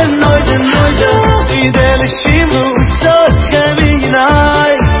del shimu sos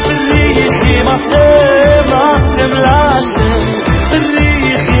keminai rihi matem lashe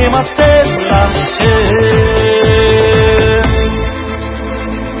rihi matem lashe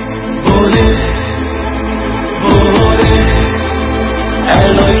bore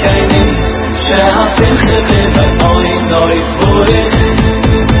Eloi kaini she'atem chedem noi bore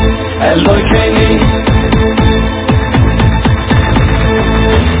Eloi kaini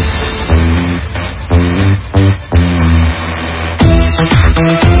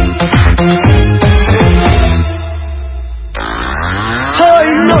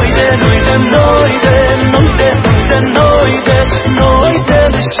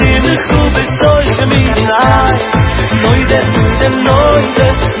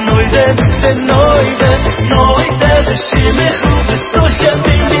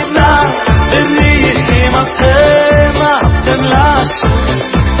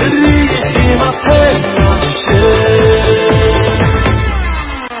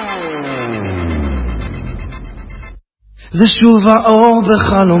זה שוב האור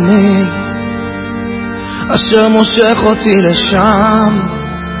בחלומי אשר מושך אותי לשם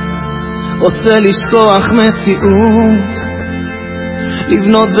רוצה לשכוח מציאות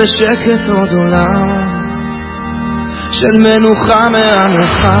לבנות בשקט עוד עולם של מנוחה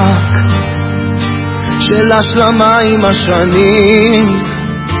מהמרחק של השלמה עם השנים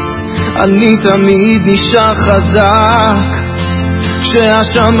אני תמיד נשאר חזק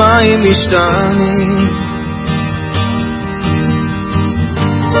כשהשמיים משתנים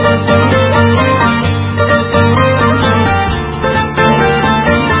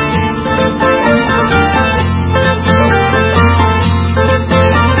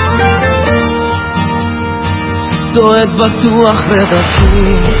צועד בטוח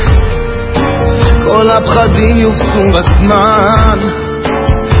בדרכי כל הפחדים יופסו בזמן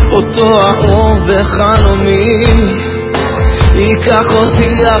אותו האור בחלומי ייקח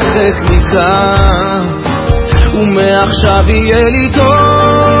אותי הרחק מכאן ומעכשיו יהיה לי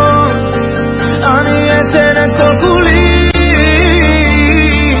טוב אני אתן את כל כולי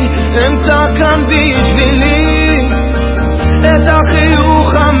אמצא כאן בשבילי את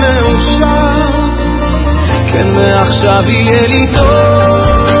החיוך המאושר כן מעכשיו יהיה לי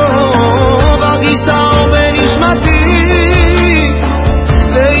טוב ארגיש את האור בנשמתי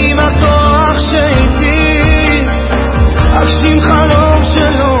ועם הכוח שאיתי אגשים חלום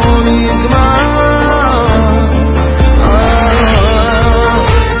שלא נגמר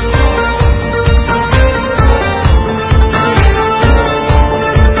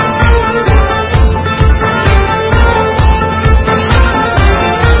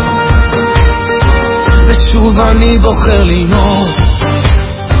ושוב אני בוחר ללמוד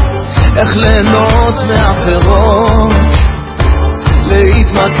איך ליהנות מהפירות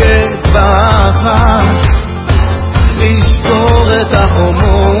להתמקד באחת לשבור את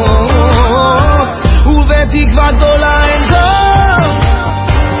החומות ובתקווה גדולה אין זאת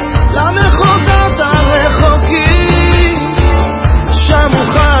למחוזות הרחוקים שם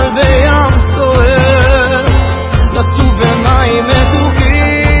אוכל בים צוער לצוב במים מתוקים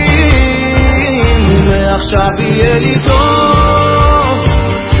ועכשיו יהיה לי טוב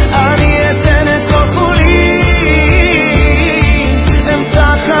אני אתן את כל כולי אמצא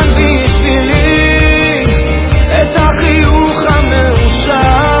כאן בשבילי את החיוך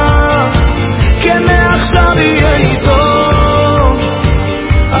המאושר כן מעכשיו יהיה לי טוב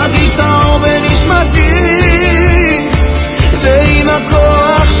ארגיש את האור בנשמתי ועם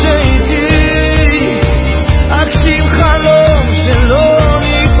הכוח שאיתי אגשים חלום שלא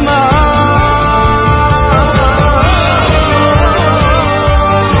נגמר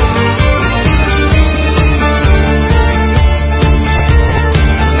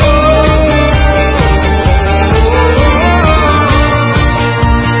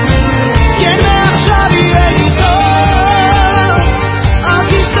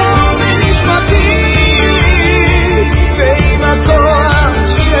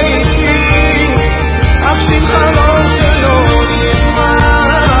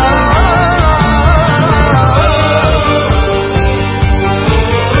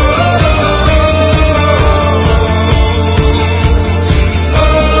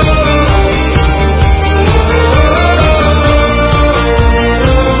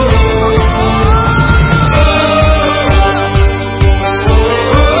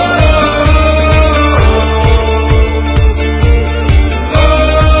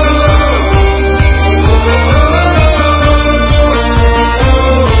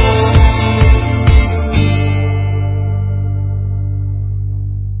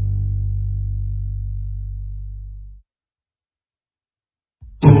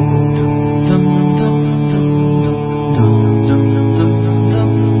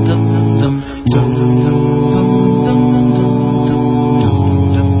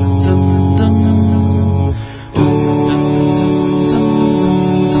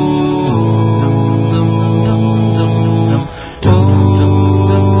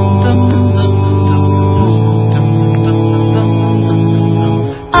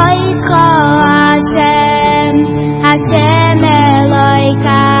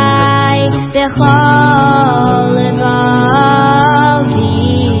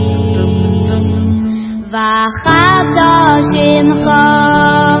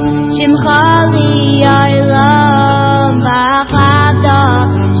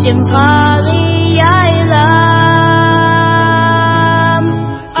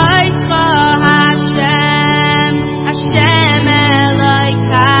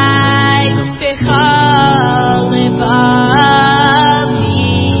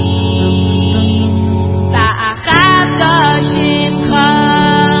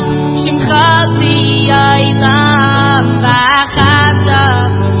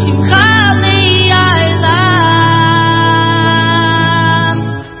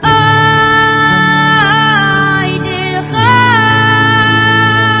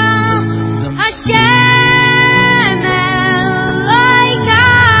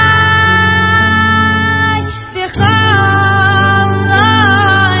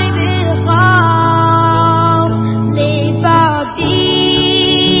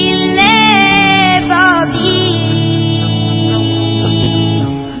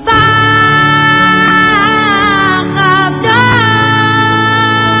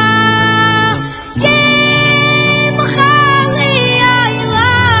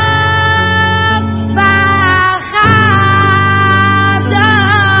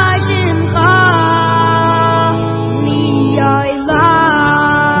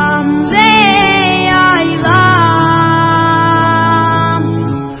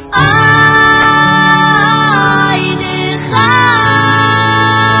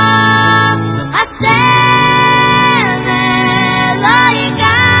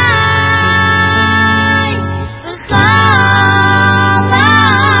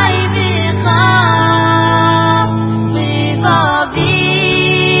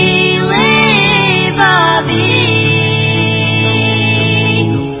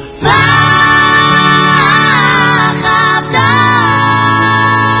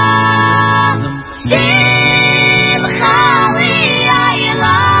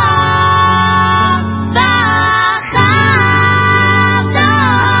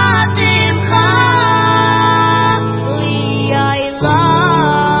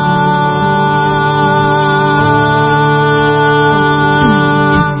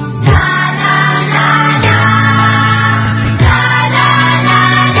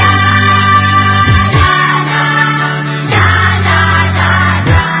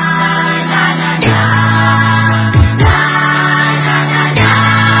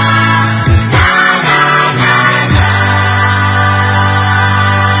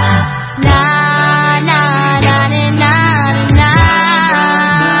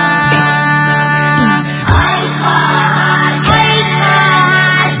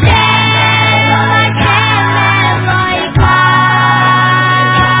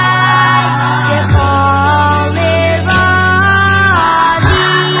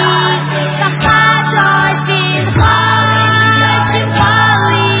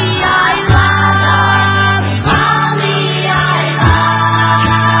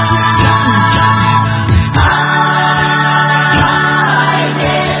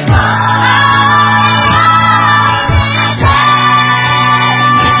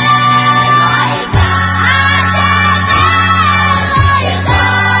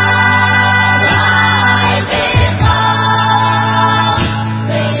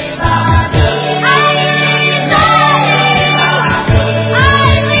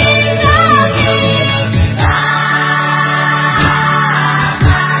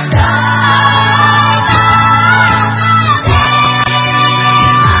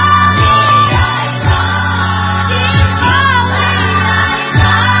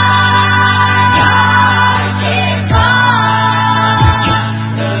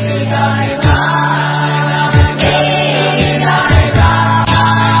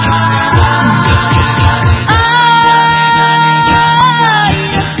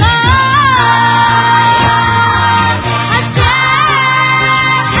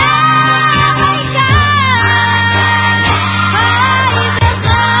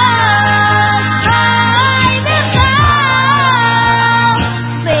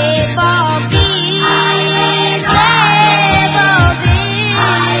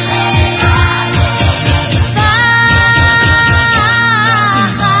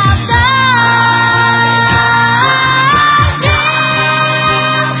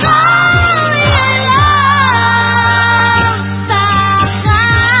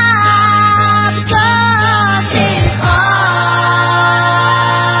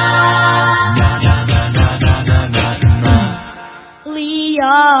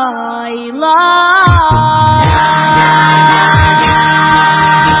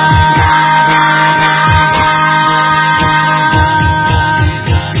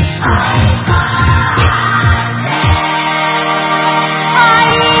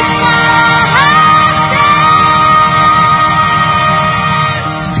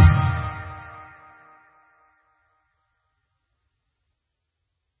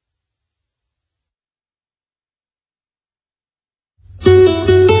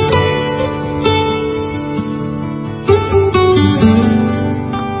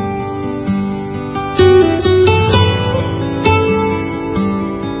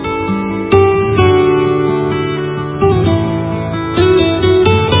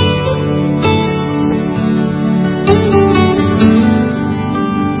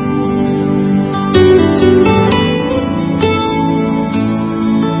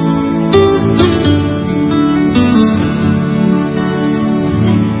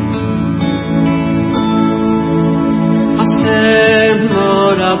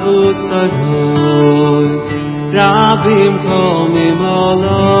Rabim komim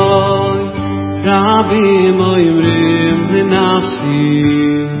oloi, Rabim oimrim v'nafshi,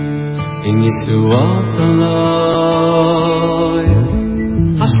 in Yisuos aloi.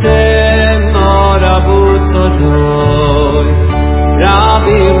 Hashem morabu tzodoi,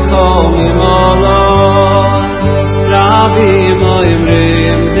 Rabim komim oloi, Rabim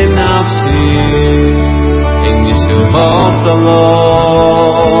oimrim v'nafshi, in Yisuos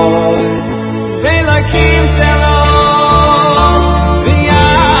aloi. Velakim telom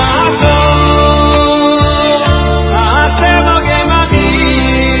v'yato, Hashem ogem avi,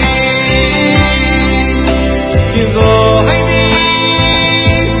 kivohini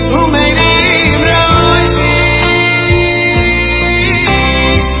umeinim roishi,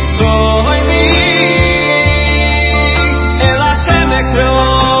 vohini el Hashem ekro,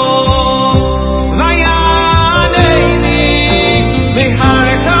 vayaneini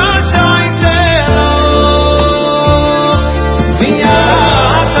miharkot shoyse.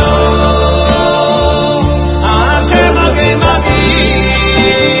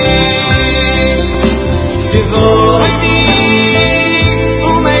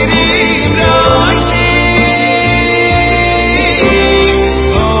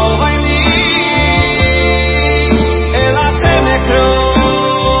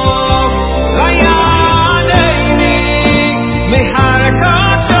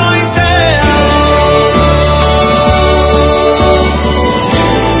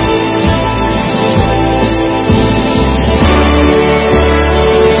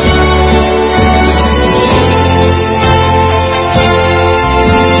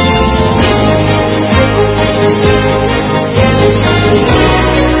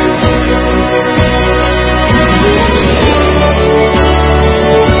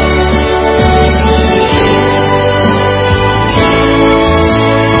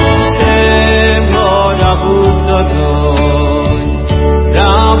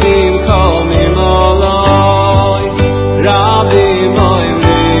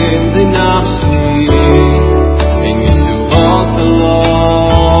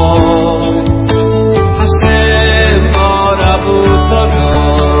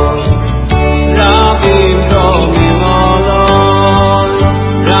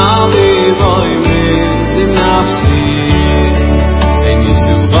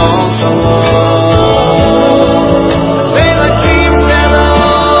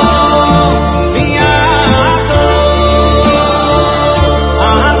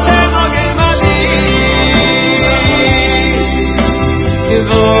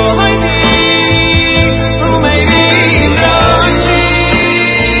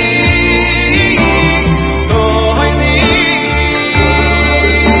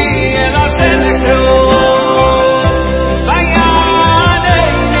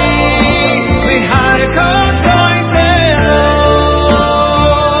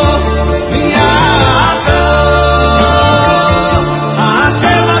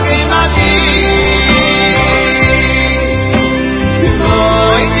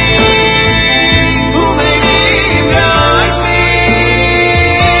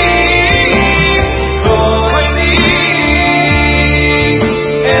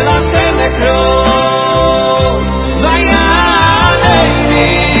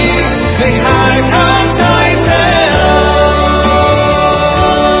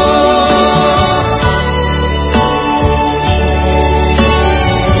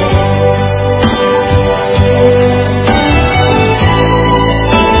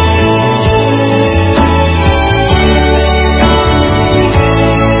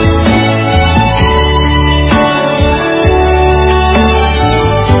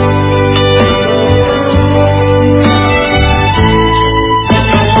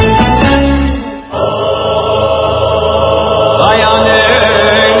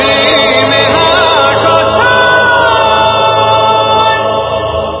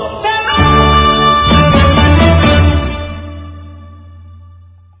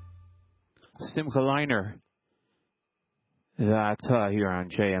 Here on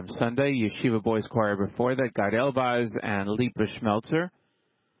JM Sunday, Yeshiva Boys Choir before that, Gad Elbaz and Lipa Schmelzer.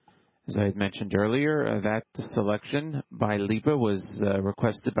 As I had mentioned earlier, that selection by Lipa was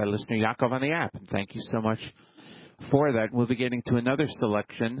requested by listener Yaakov on the app. And thank you so much for that. We'll be getting to another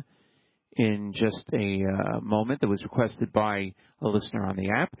selection in just a moment that was requested by a listener on the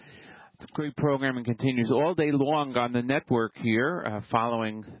app. The great programming continues all day long on the network here,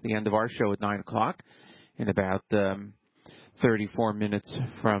 following the end of our show at 9 o'clock in about 34 minutes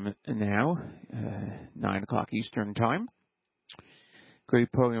from now, 9 o'clock Eastern Time.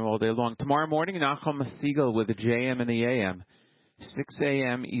 Great program all day long. Tomorrow morning, Nachum Siegel with the JM and the AM. 6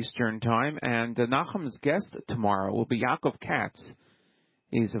 a.m. Eastern Time. And Nachum's guest tomorrow will be Yaakov Katz.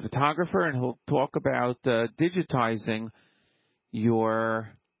 He's a photographer, and he'll talk about digitizing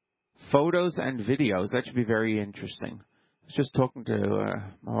your photos and videos. That should be very interesting. I was just talking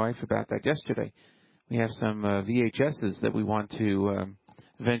to my wife about that yesterday. We have some VHSs that we want to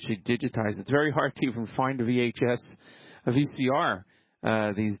eventually digitize. It's very hard to even find a VCR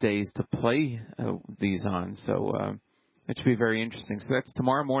these days to play these on. So it should be very interesting. So that's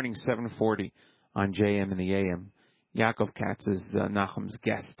tomorrow morning, 7:40 on JM and the AM. Yaakov Katz is Nachum's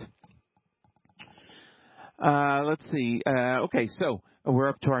guest. Let's see. Okay, so we're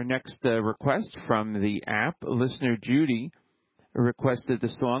up to our next request from the app. Listener Judy requested the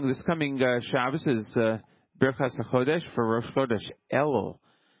song. This coming Shabbos is Birchas HaChodesh for Rosh Chodesh Elul.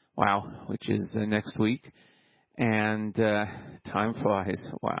 Wow, which is next week. And time flies.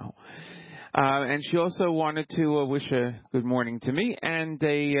 Wow. And she also wanted to wish a good morning to me and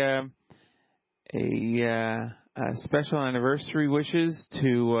a special anniversary wishes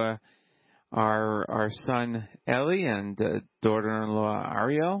to our son Eli and daughter-in-law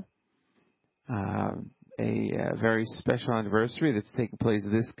Ariel. A very special anniversary that's taking place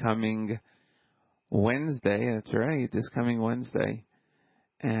this coming Wednesday. That's right, this coming Wednesday.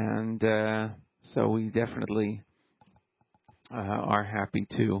 And so we definitely are happy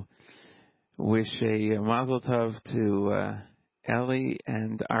to wish a mazel tov to Eli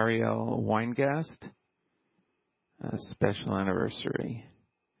and Ariel Weingast. A special anniversary.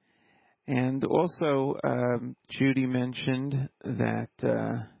 And also, Judy mentioned that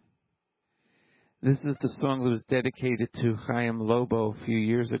this is the song that was dedicated to Chaim Lobo a few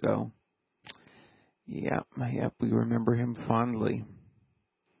years ago. Yep, we remember him fondly.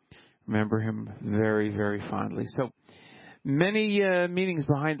 Remember him very, very fondly. So, many meanings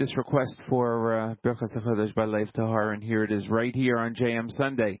behind this request for Birchas HaChodesh by Lev Tahar, and here it is right here on JM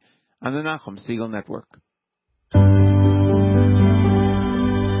Sunday on the Nachum Segal Network.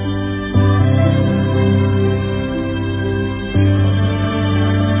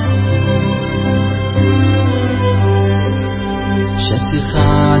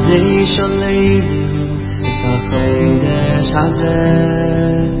 שתחדש עלינו את החודש הזה,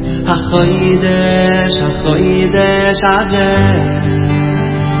 החודש הזה.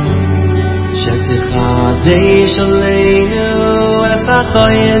 שתחדש עלינו את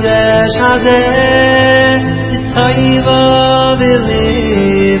החודש הזה, טובה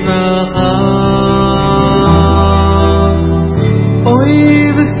ולברכה.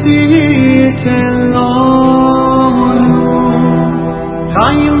 אוי ושייתן לנו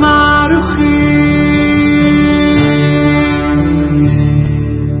חיים ארוכים,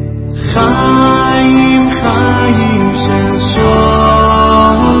 חיים של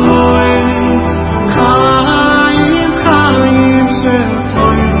שוי, חיים של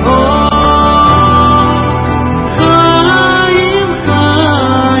טובות,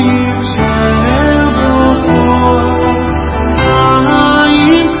 חיים של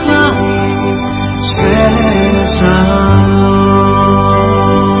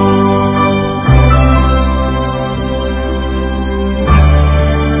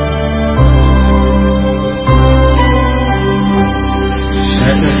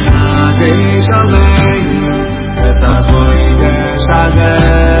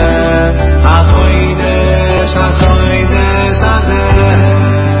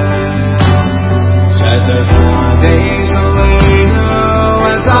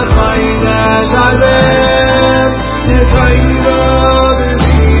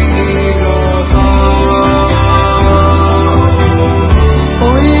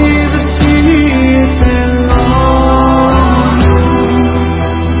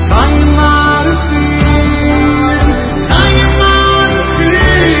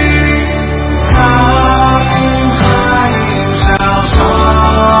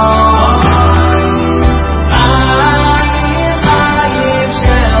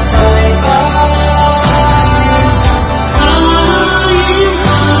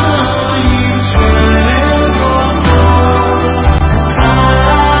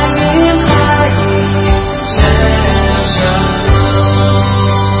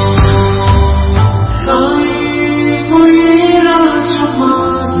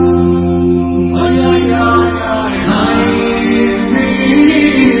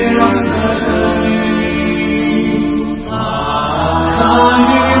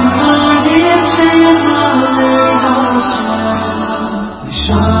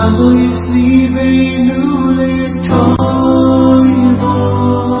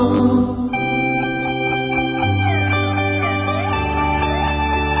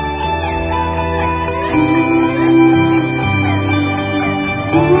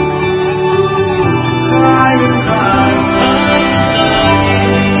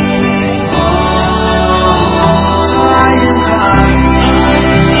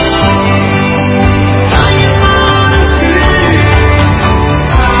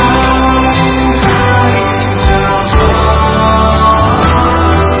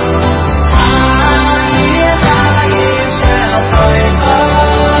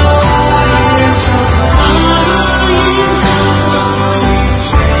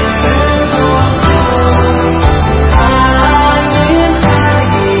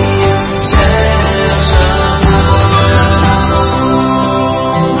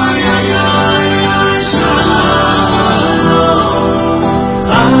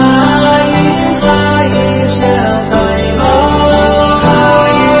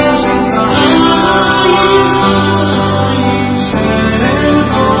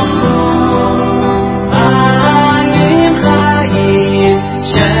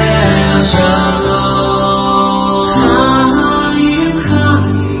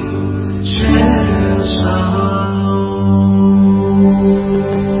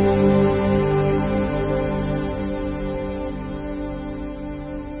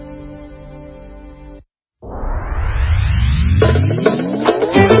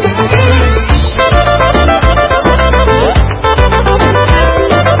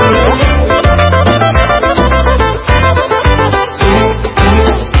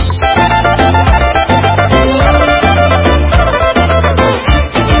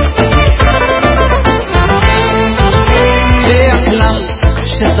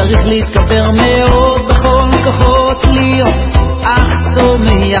שצריך להתכבר מאוד בכל כוחות להיות אך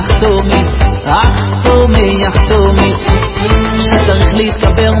תומי, אך תומי, אך תומי, אך תומי, שצריך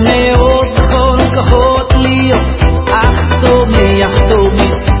להתכבר מאוד בכל כוחות להיות אך תומי, אך תומי,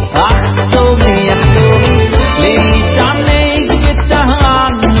 אך תומי, אך תומי, להתעמק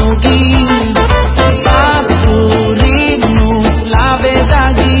בתענוגים בבורים נופלא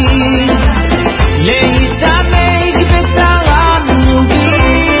ודגים, להתעמק בתענוגים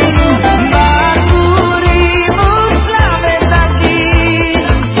בבורים נופלא ודגים,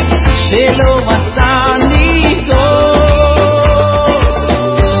 שלא עשני טוב,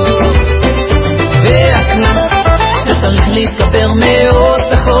 והכנס שצריך להתכבר מאוד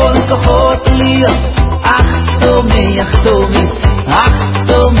בכל כוחות להיות אך תומי, אך תומי, אך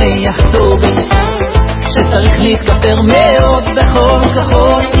תומי, אך תומי, שצריך להתכבר מאוד בכל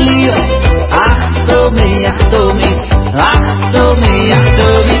כוחות להיות אך תומי, אך תומי, אך תומי, אך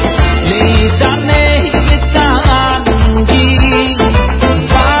תומי, להתעמק בתענוגים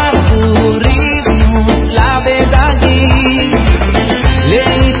בבורים נופלא ודגים,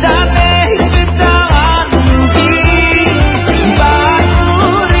 להתעמק בתענוגים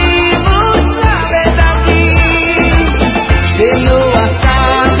בבורים נופלא ודגים, שלא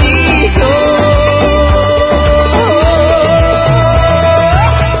עשני טוב.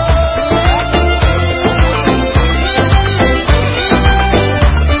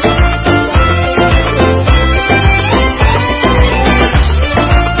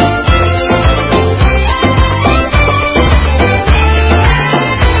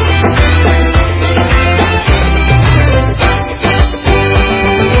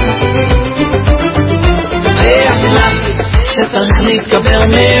 שצריך להתכבר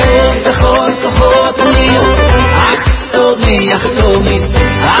מאוד בכל כוחות להיות אך תומי, אך תומי,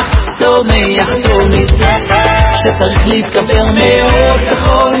 אך תומי, אך תומי, שצריך להתכבר מאוד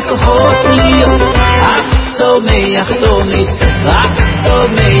בכל כוחות להיות אך תומי, אך תומי, אך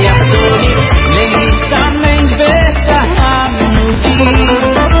תומי, אך תומי, להתעמק בתענוגים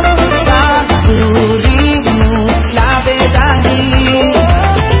בבורים נופלא ודגים,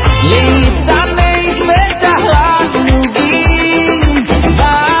 להתעמק בתענוגים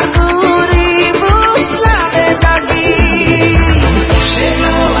בבורים נופלא ודגים,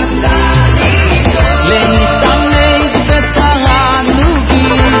 שלא עשני טוב, להתעמק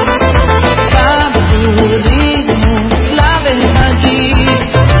בתענוגים בבורים נופלא ודגים,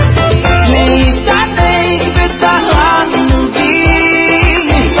 להתעמק בתענוגים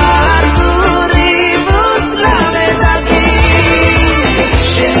בבורים נופלא ודגים,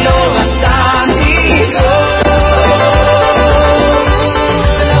 שלא עשני טוב,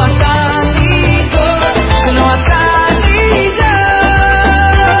 שלא עשני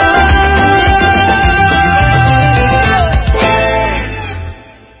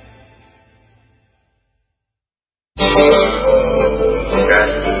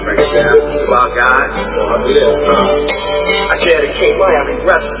Break it down. About God, so I'll do this. I dedicate my every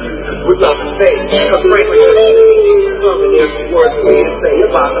rep to you with love and faith. Cause frankly, you're something every word for me to say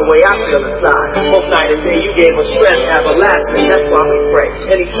about the way I feel inside. Both night and day, you gave us strength everlasting. That's why we pray.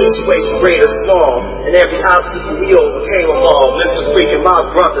 Any situation, great or small, and every obstacle we overcame them all. Mr. Freaking my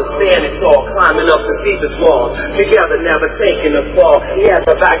brother, standing tall, climbing up the steepest walls. Together, never taking a fall. He has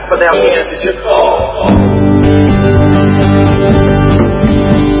a back for that man that you call.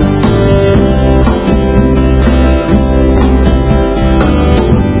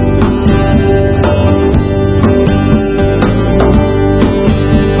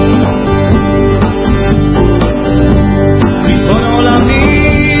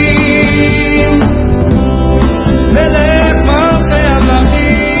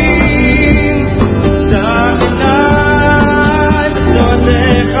 Stop the night, don't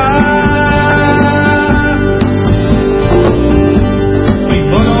let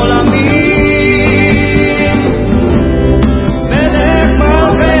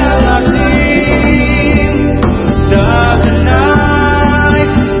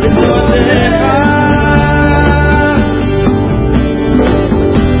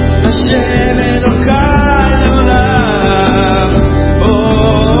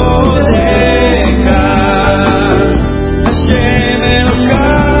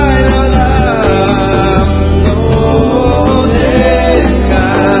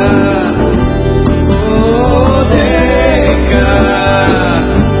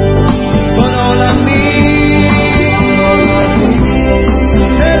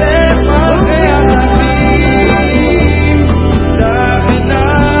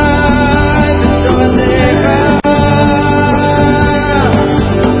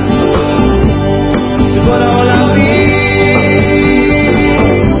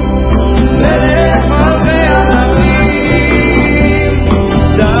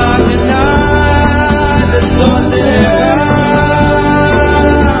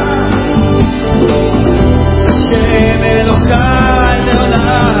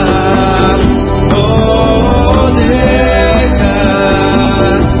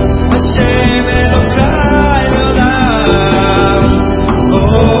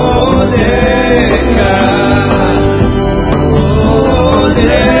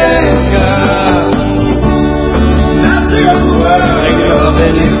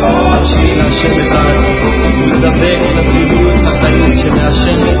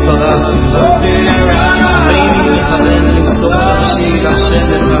שמהשם יתברך ואיני מכוון למסור נפשי להשם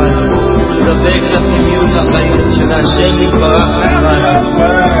אחד לדבק לפנימיות החיים שמהשם יתברך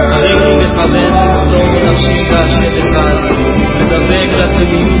ואיני מכוון למסור נפשי להשם אחד לדבק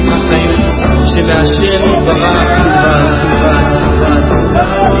לפנימיות החיים שמהשם יתברך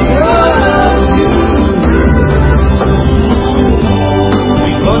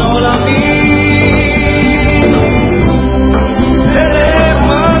ריבון עולמי מלך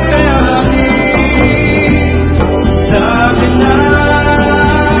מלכי המלכים דע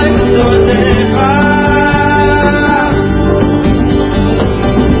עיניי בתורתך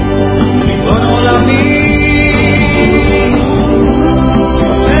ריבון עולמי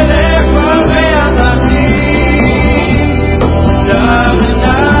מלך מלכי המלכים דע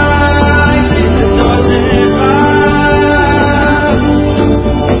עיניי בתורתך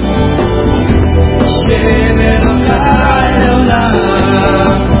השם אלוהי לעולם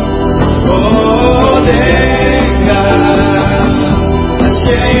עודך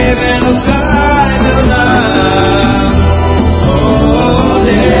השם אלוהי לעולם עודך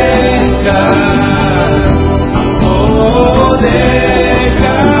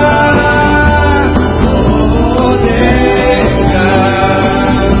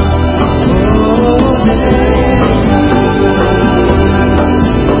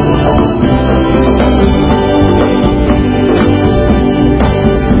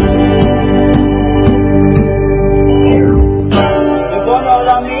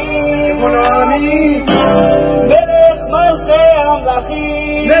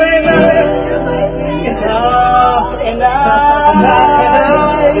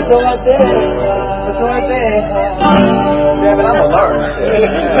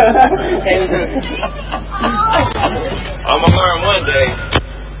I'm gonna learn one day.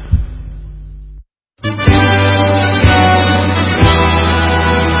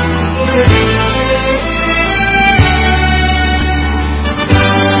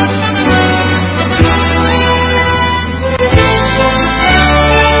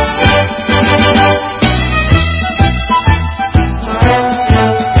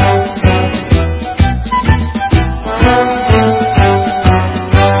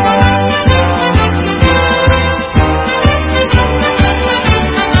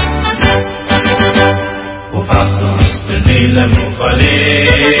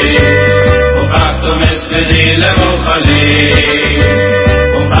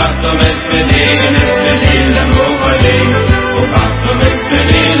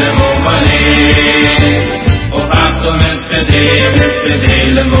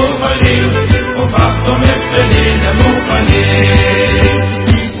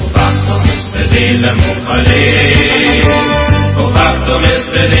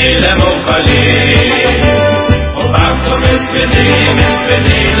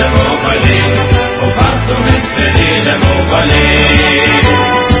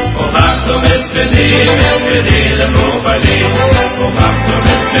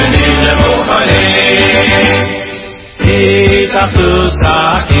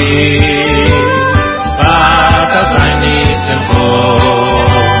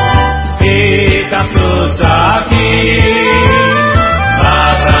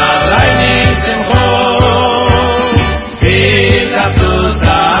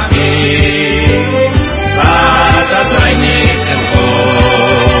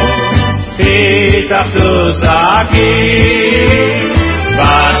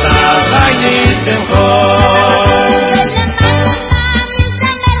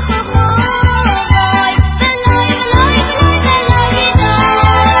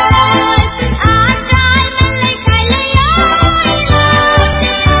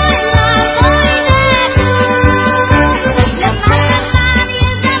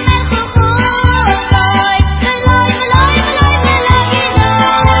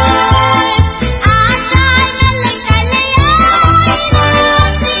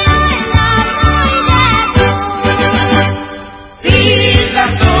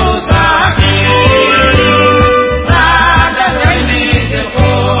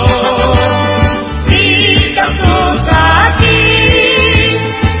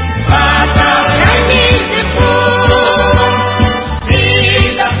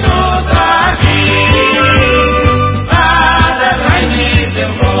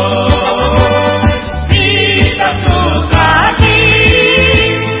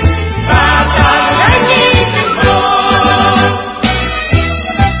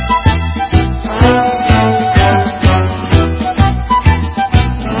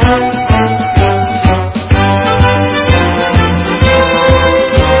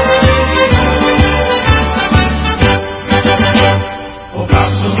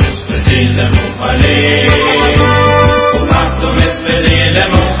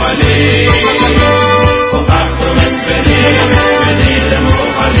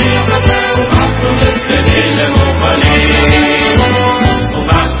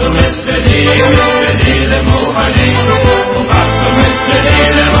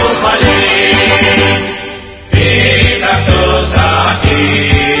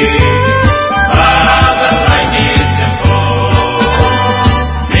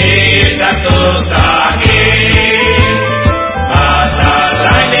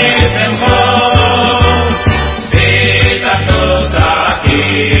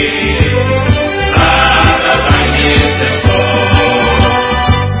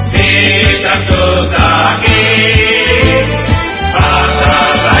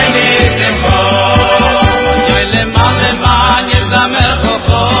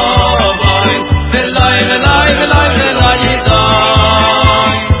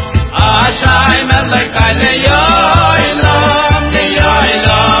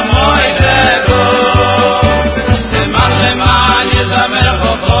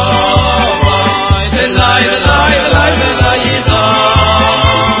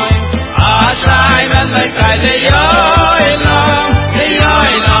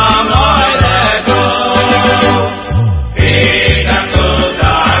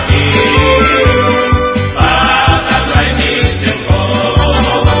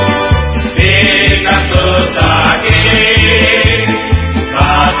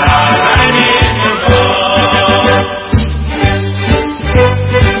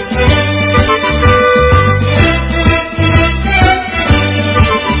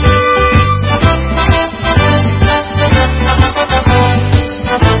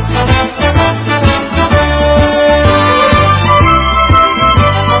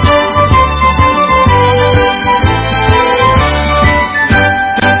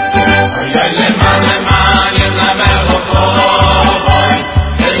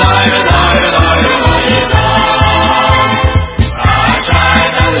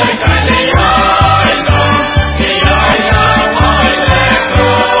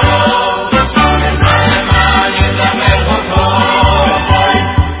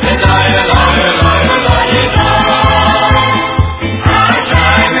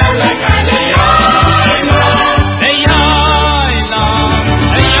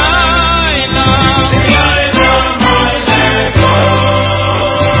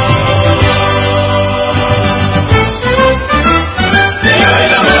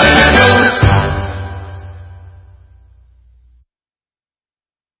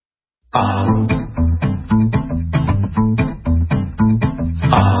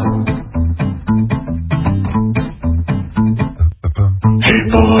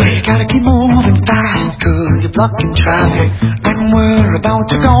 blocking traffic, and we're about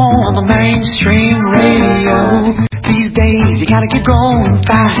to go on the mainstream radio. These days you gotta keep going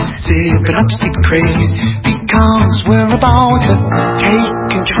fast, if it up to keep crazy, because we're about to take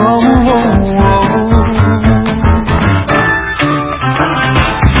control.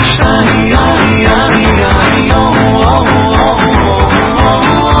 Shiny, yummy, yummy, yummy, oh, oh, oh, oh,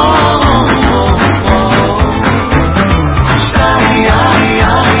 shiny, yummy,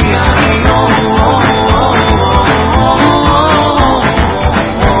 yummy, yummy, oh, oh, oh.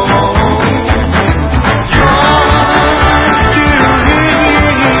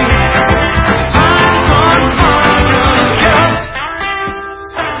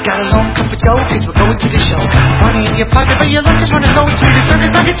 Cause we're going to the show. Money in your pocket, but your luck is running low. Through the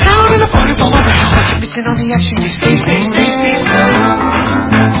circus like a town, and the fun is all around. But you're missing on the action. You stay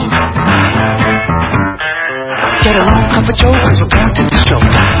Get a long cup of joe, cause we're going to the show.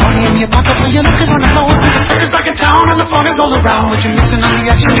 Money in your pocket, but your luck is running low. Through the circus like a town, and the fun is all around. But you're missing on the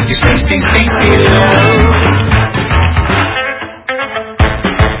action. If you stay low.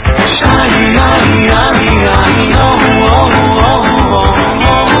 Shiny, yummy, yummy, yummy, oh, oh, oh, oh.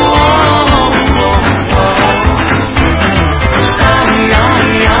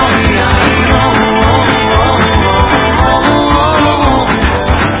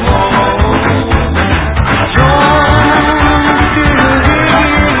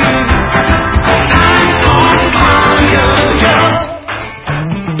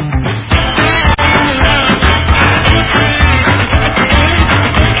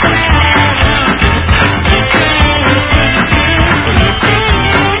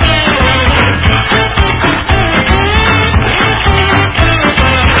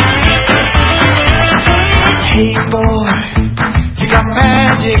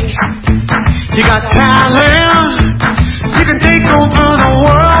 You got talent, you can take over the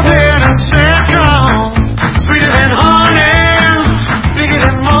world in a second. Sweeter than honey, bigger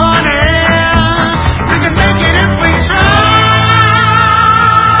than money.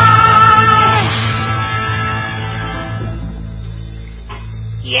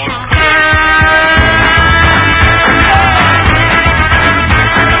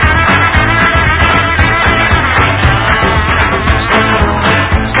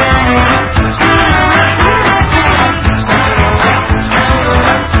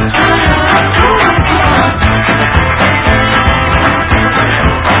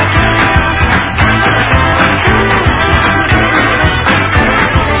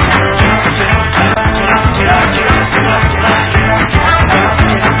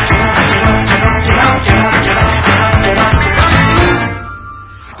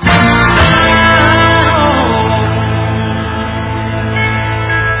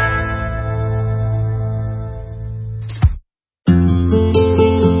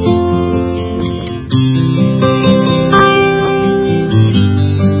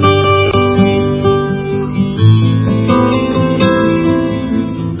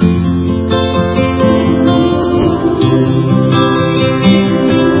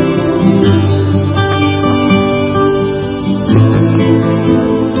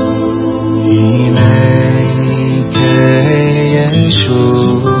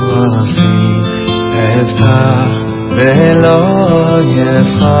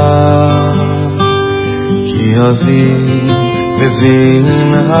 עוזי וזין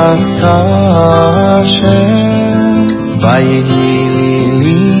הסתשם ויהי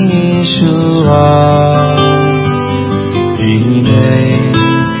לי ישועה הנה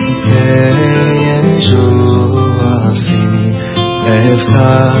כישוע עשיני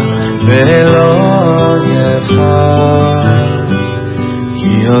אפתח ולא יפחד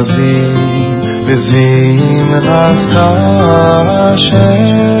כי עוזי וזין הסתשם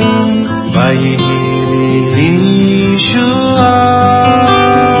ויהי לי ישועה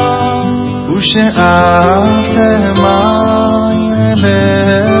ושאפתם מים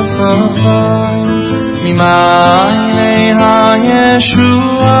בסוסי ממעייני הישועה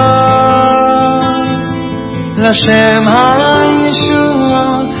לשם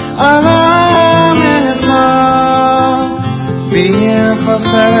הישועה על עמך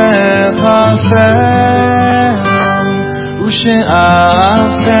ביחסך סלם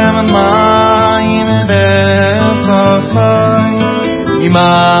ושאפתם מים בסוסי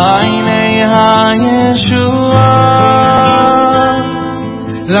ממעייני הישועה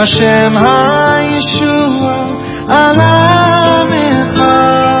לשם הישועה על עמך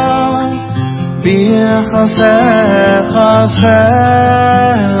ביחסך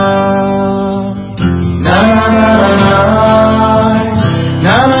סלם na na na na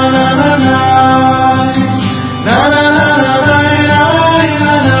na na na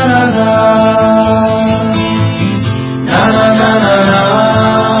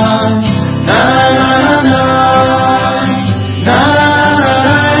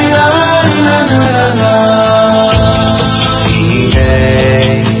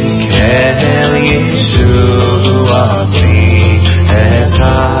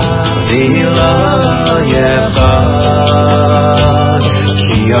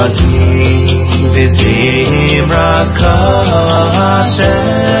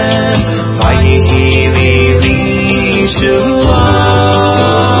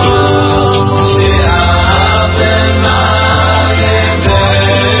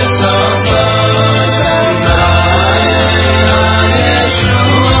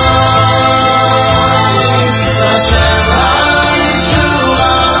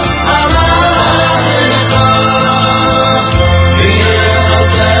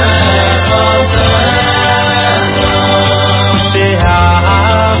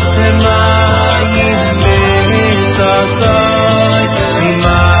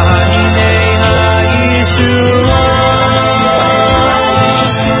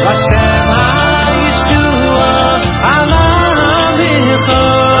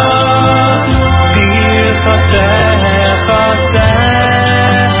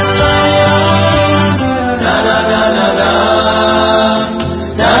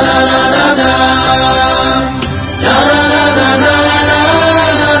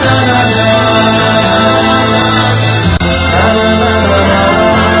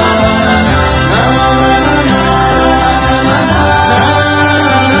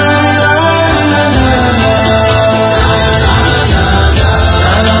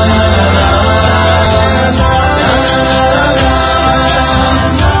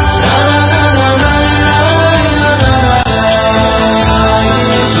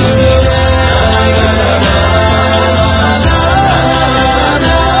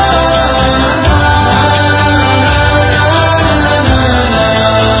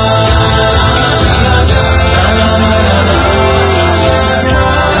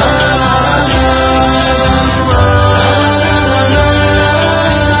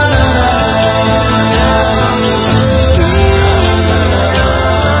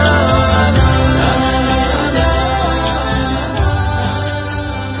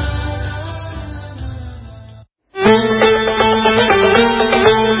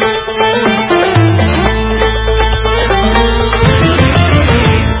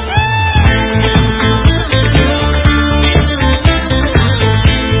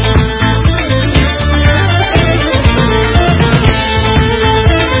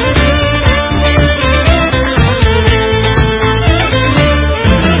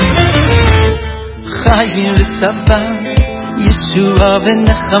Yeshua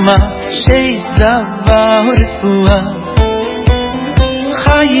v'nechama she'zava u'refuah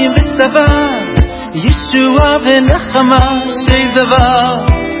Chayim v'tzava Yeshua v'nechama she'zava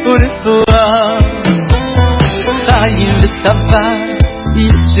u'refuah Chayim v'tzava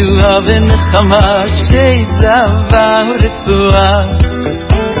Yeshua v'nechama she'zava u'refuah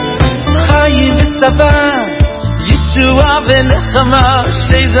Chayim v'tzava Yeshua v'nechama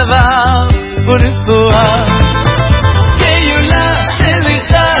she'zava u'refuah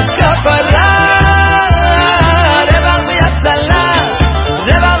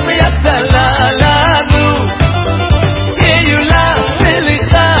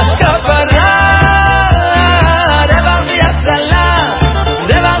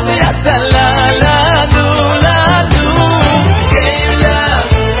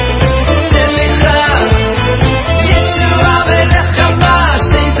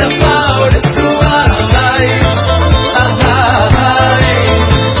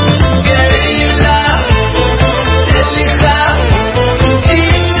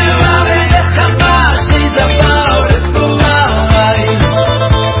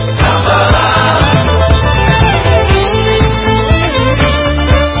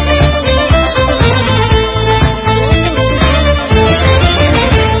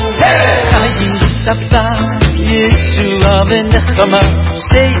נחמה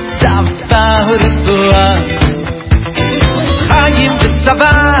שצבא ורפואה חיים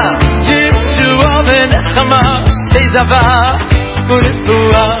וצבא ישועה ונחמה שצבא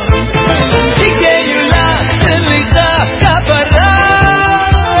ורפואה גאולה סליחה כפרה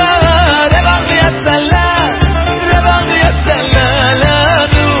רווח והצלה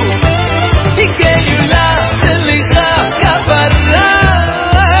לנו גאולה סליחה כפרה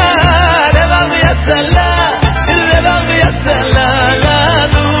רווח והצלה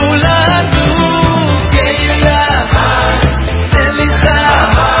לנו גאולה סליחה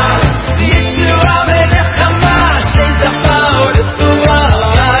ישועה ונחמה שצבא ורפואה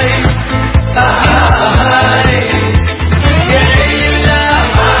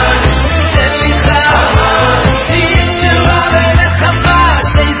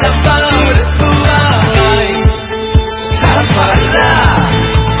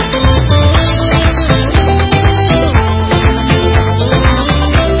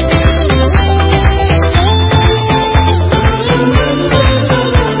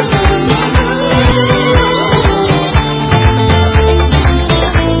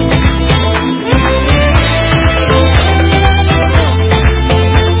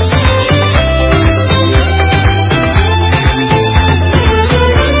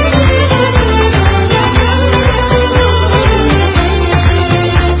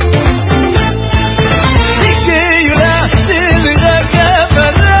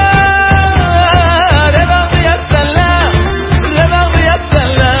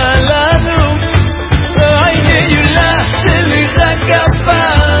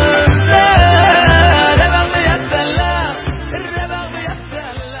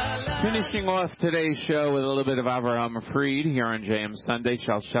Today's show with a little bit of Avraham Fried here on JM Sunday.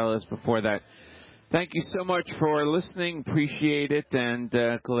 Shalshelis before that. Thank you so much for listening. Appreciate it, and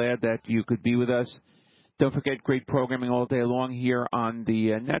glad that you could be with us. Don't forget, great programming all day long here on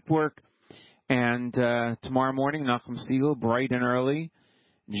the network. And tomorrow morning, Nachum Siegel, bright and early,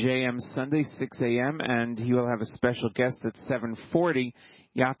 JM Sunday, 6 a.m., and he will have a special guest at 7:40,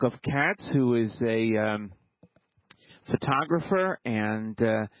 Yaakov Katz, who is a photographer, and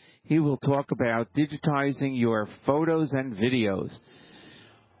he will talk about digitizing your photos and videos.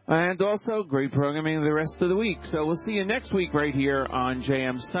 And also great programming the rest of the week. So we'll see you next week right here on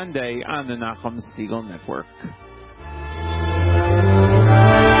JM Sunday on the Nachum Siegel Network.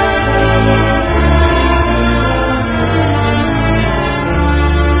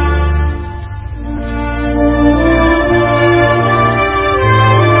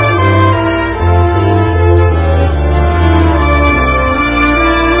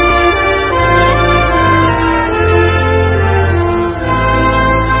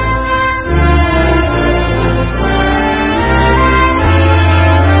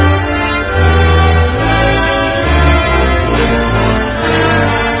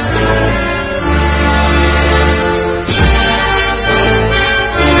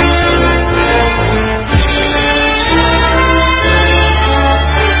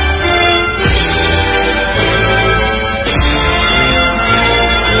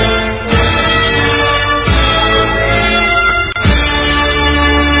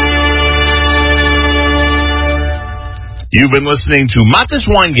 You've been listening to Matis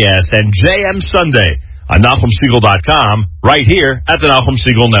Weingast and JM Sunday on NachumSiegel.com, right here at the Nachum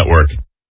Siegel Network.